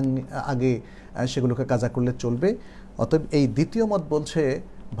আগে সেগুলোকে কাজা করলে চলবে। অতএব এই দ্বিতীয় মত বলছে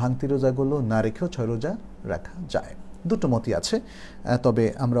ভাঙতি রোজাগুলো না রেখেও 6 রোজা রাখা যায়। দুটো মতই আছে, তবে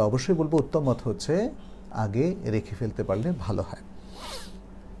আমরা অবশ্যই বলবো উত্তম মত হচ্ছে আগে রেখে ফেলতে পারলে ভালো হয়।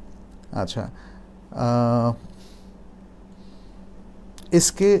 আচ্ছা,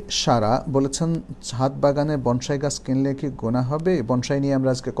 এসকে সারা বলেছেন ছাদ বাগানে বনসাই গাছ কিনলে কি গোনা হবে? বনসাই নিয়ে আমরা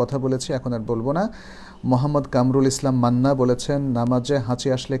আজকে কথা বলেছি, এখন আর বলবো না। মোহাম্মদ কামরুল ইসলাম মান্না বলেছেন নামাজে হাঁচি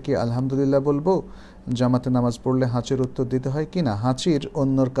আসলে কি আলহামদুলিল্লাহ বলবো? জামাতে নামাজ পড়লে হাঁচির উত্তর দিতে হয় কি না? হাঁচির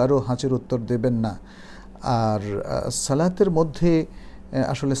অন্যর কারো হাঁচির উত্তর দেবেন না। আর সালাতের মধ্যে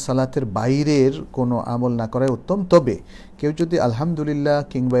আসলে সালাতের বাইরের কোনো আমল না করাই উত্তম। তবে কেউ যদি আলহামদুলিল্লাহ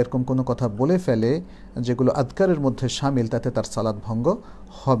কিংবা এরকম কোনো কথা বলে ফেলে যেগুলো আদকারের মধ্যে শামিল, তাতে তার সালাত ভঙ্গ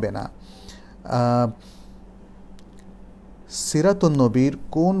হবে না। সিরাতুন নবীর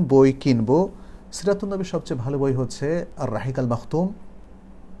কোন বই কিনবো? সিরাতুন নবীর সবচেয়ে ভালো বই হচ্ছে আর রাহিক আল মাখতুম।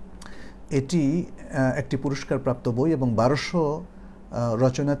 এটি একটি পুরস্কারপ্রাপ্ত বই এবং 1200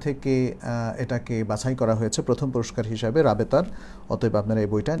 রচনা থেকে এটাকে বাছাই করা হয়েছে প্রথম পুরস্কার হিসাবে রাবেতার। অতএব আপনারা এই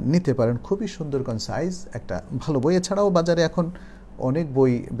বইটা নিতে পারেন, খুবই সুন্দর কনসাইজ একটা ভালো বই। এছাড়াও বাজারে এখন অনেক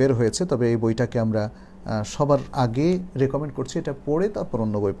বই বের হয়েছে, তবে এই বইটাকে আমরা সবার আগে রেকমেন্ড করছি, এটা পড়ে তারপর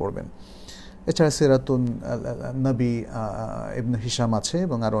অন্য বই পড়বেন। এছাড়া সিরাতুন নবী ইবনে হিশাম আছে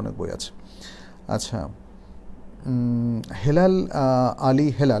এবং আরও অনেক বই আছে। আচ্ছা, হেলাল আলী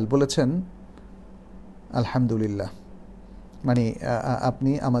হেলাল বলেছেন আলহামদুলিল্লাহ, মানে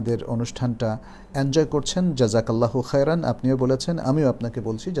আপনি আমাদের অনুষ্ঠানটা এনজয় করছেন, জাজাকাল্লাহু খায়রান। আপনিও বলেছেন, আমিও আপনাকে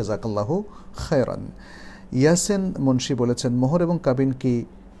বলছি জাজাকাল্লাহু খায়রান। ইয়াসিন মুন্সি বলেছেন, মোহর এবং কাবিন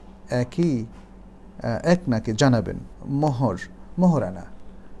কি এক নাকি জানাবেন? মোহরানা,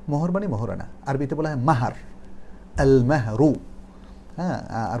 মোহর মানে মোহরানা, আরবিতে বলা হয় মাহার, আল মাহরু। হ্যাঁ,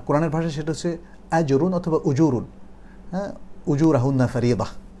 আর কোরআনের ভাষায় সেটা হচ্ছে আজরুন অথবা উজুরুন। হ্যাঁ, উজুরাহুন্না ফারিদা,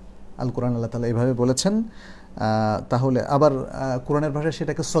 আল কোরআন আল্লাহ তাআলা এইভাবে বলেছেন। তাহলে আবার কোরআনের ভাষায়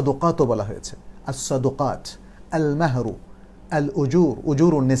সেটাকে সদকাতও বলা হয়েছে, আস সদকাত, আল মাহরু, আল উজুর,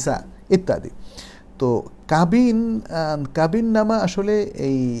 উজুরুন নিসা ইত্যাদি। তো কাবিন নামা আসলে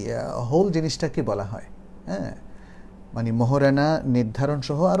এই হোল জিনিসটাকে বলা হয়। হ্যাঁ, মানে মোহরানা নির্ধারণ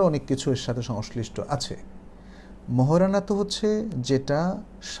সহ আরও অনেক কিছু এর সাথে সংশ্লিষ্ট আছে। মোহরানা তো হচ্ছে যেটা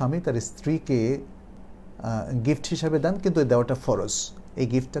স্বামী তার স্ত্রীকে গিফট হিসাবে দেন, কিন্তু দেওয়াটা ফরজ, এই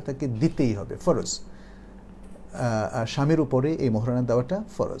গিফটটা তাকে দিতেই হবে, ফরজ। স্বামীর উপরে এই মোহরানা দেওয়াটা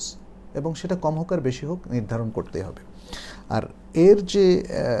ফরজ, এবং সেটা কম হোক আর বেশি হোক নির্ধারণ করতেই হবে। আর এর যে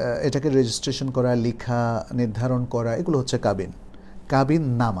এটাকে রেজিস্ট্রেশন করা, লেখা, নির্ধারণ করা, এগুলো হচ্ছে কাবিন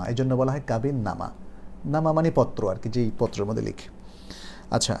নামা। এই জন্য বলা হয় কাবিন নামা। নামা মানে পত্র আর কি, যেই পত্রের মধ্যে লিখে।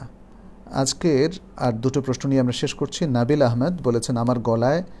 আচ্ছা, আজকের আর দুটো প্রশ্ন নিয়ে আমরা শেষ করছি। নাবিল আহমেদ বলেছেন, আমার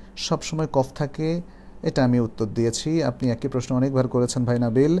গলায় সবসময় কফ থাকে, এটা আমি উত্তর দিয়েছি। আপনি একই প্রশ্ন অনেকবার করেছেন ভাই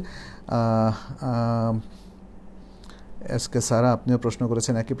নাবিল। এসকে সারা, আপনিও প্রশ্ন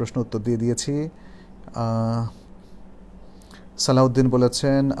করেছেন, একই প্রশ্ন উত্তর দিয়ে দিয়েছি। সালাউদ্দিন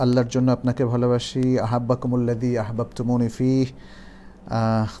বলেছেন, আল্লাহর জন্য আপনাকে ভালোবাসি, আহাব্বাকুমুল্লাযী আহবাবতুমুনি ফিহ।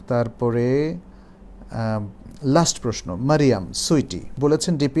 তারপরে লাস্ট প্রশ্ন, মারিয়াম সুইটি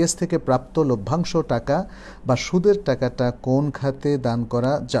বলেছেন, ডিপিএস থেকে প্রাপ্ত লভ্যাংশ টাকা বা সুদের টাকাটা কোন খাতে দান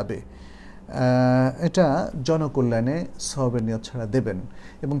করা যাবে? এটা জনকল্যাণে সওয়াবের নিয়ত ছাড়া দেবেন।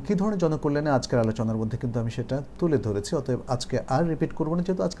 এবং কী ধরনের জনকল্যাণে আজকের আলোচনার মধ্যে কিন্তু আমি সেটা তুলে ধরেছি, অতএব আজকে আর রিপিট করবো না,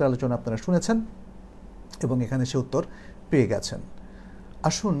 যেহেতু আজকের আলোচনা আপনারা শুনেছেন এবং এখানে সে উত্তর পেয়ে গেছেন।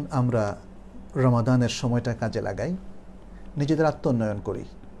 আসুন আমরা রমাদানের সময়টা কাজে লাগাই, নিজেদের আত্মোন্নয়ন করি।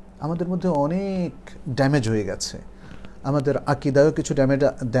 আমাদের মধ্যে অনেক ড্যামেজ হয়ে গেছে, আমাদের আকিদায়ও কিছু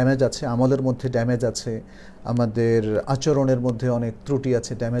ড্যামেজ আছে, আমলের মধ্যে ড্যামেজ আছে, আমাদের আচরণের মধ্যে অনেক ত্রুটি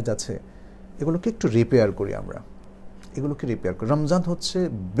আছে, ড্যামেজ আছে। এগুলোকে একটু রিপেয়ার করি আমরা, এগুলোকে রিপেয়ার করি। রমজান হচ্ছে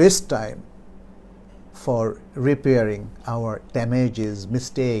best time for repairing hour damages,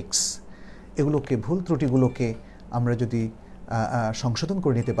 mistakes. এগুলোকে, ভুল ত্রুটিগুলোকে আমরা যদি সংশোধন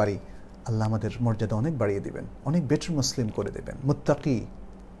করে নিতে পারি, আল্লাহ আমাদের মর্যাদা অনেক বাড়িয়ে দেবেন, অনেক বেটার মুসলিম করে দেবেন, মুত্তাকি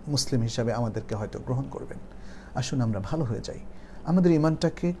মুসলিম হিসাবে আমাদেরকে হয়তো গ্রহণ করবেন। আসুন আমরা ভালো হয়ে যাই, আমাদের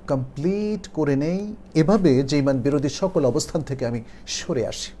ইমানটাকে কমপ্লিট করে নেই, এভাবে যে ইমান বিরোধী সকল অবস্থান থেকে আমি সরে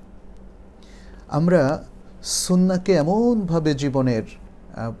আসি। আমরা সুন্নাহকে এমনভাবে জীবনের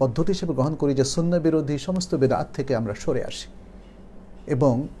পদ্ধতি হিসেবে গ্রহণ করি যে সুন্নাহ বিরোধী সমস্ত বিদআত থেকে আমরা সরে আসি,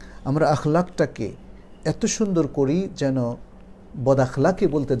 এবং আমরা আখলাকটাকে এত সুন্দর করি যেন বদ আখলাকি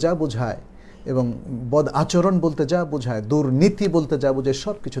বলতে যা বোঝায় এবং বদ আচরণ বলতে যা বোঝায়, দুর্নীতি বলতে যা বোঝায়,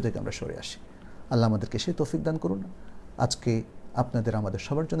 সব কিছু থেকে আমরা সরে আসি। আল্লাহ আমাদেরকে সেই তৌফিক দান করুন। আজকে আপনাদের আমাদের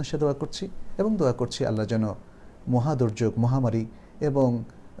সবার জন্য সে দোয়া করছি, এবং দোয়া করছি আল্লাহ যেন মহাদুর্যোগ, মহামারী এবং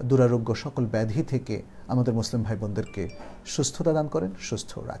দুরারোগ্য সকল ব্যাধি থেকে আমাদের মুসলিম ভাই বোনদেরকে সুস্থতা দান করেন,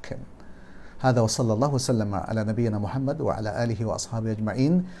 সুস্থ রাখেন। هذا وصلى الله وسلم على نبينا محمد وعلى آله وأصحابه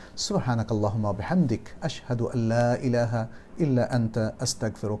أجمعين. سبحانك اللهم وبحمدك أشهد أن لا إله إلا أنت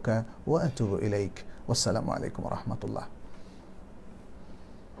أستغفرك وأتوب إليك. والسلام عليكم ورحمة الله.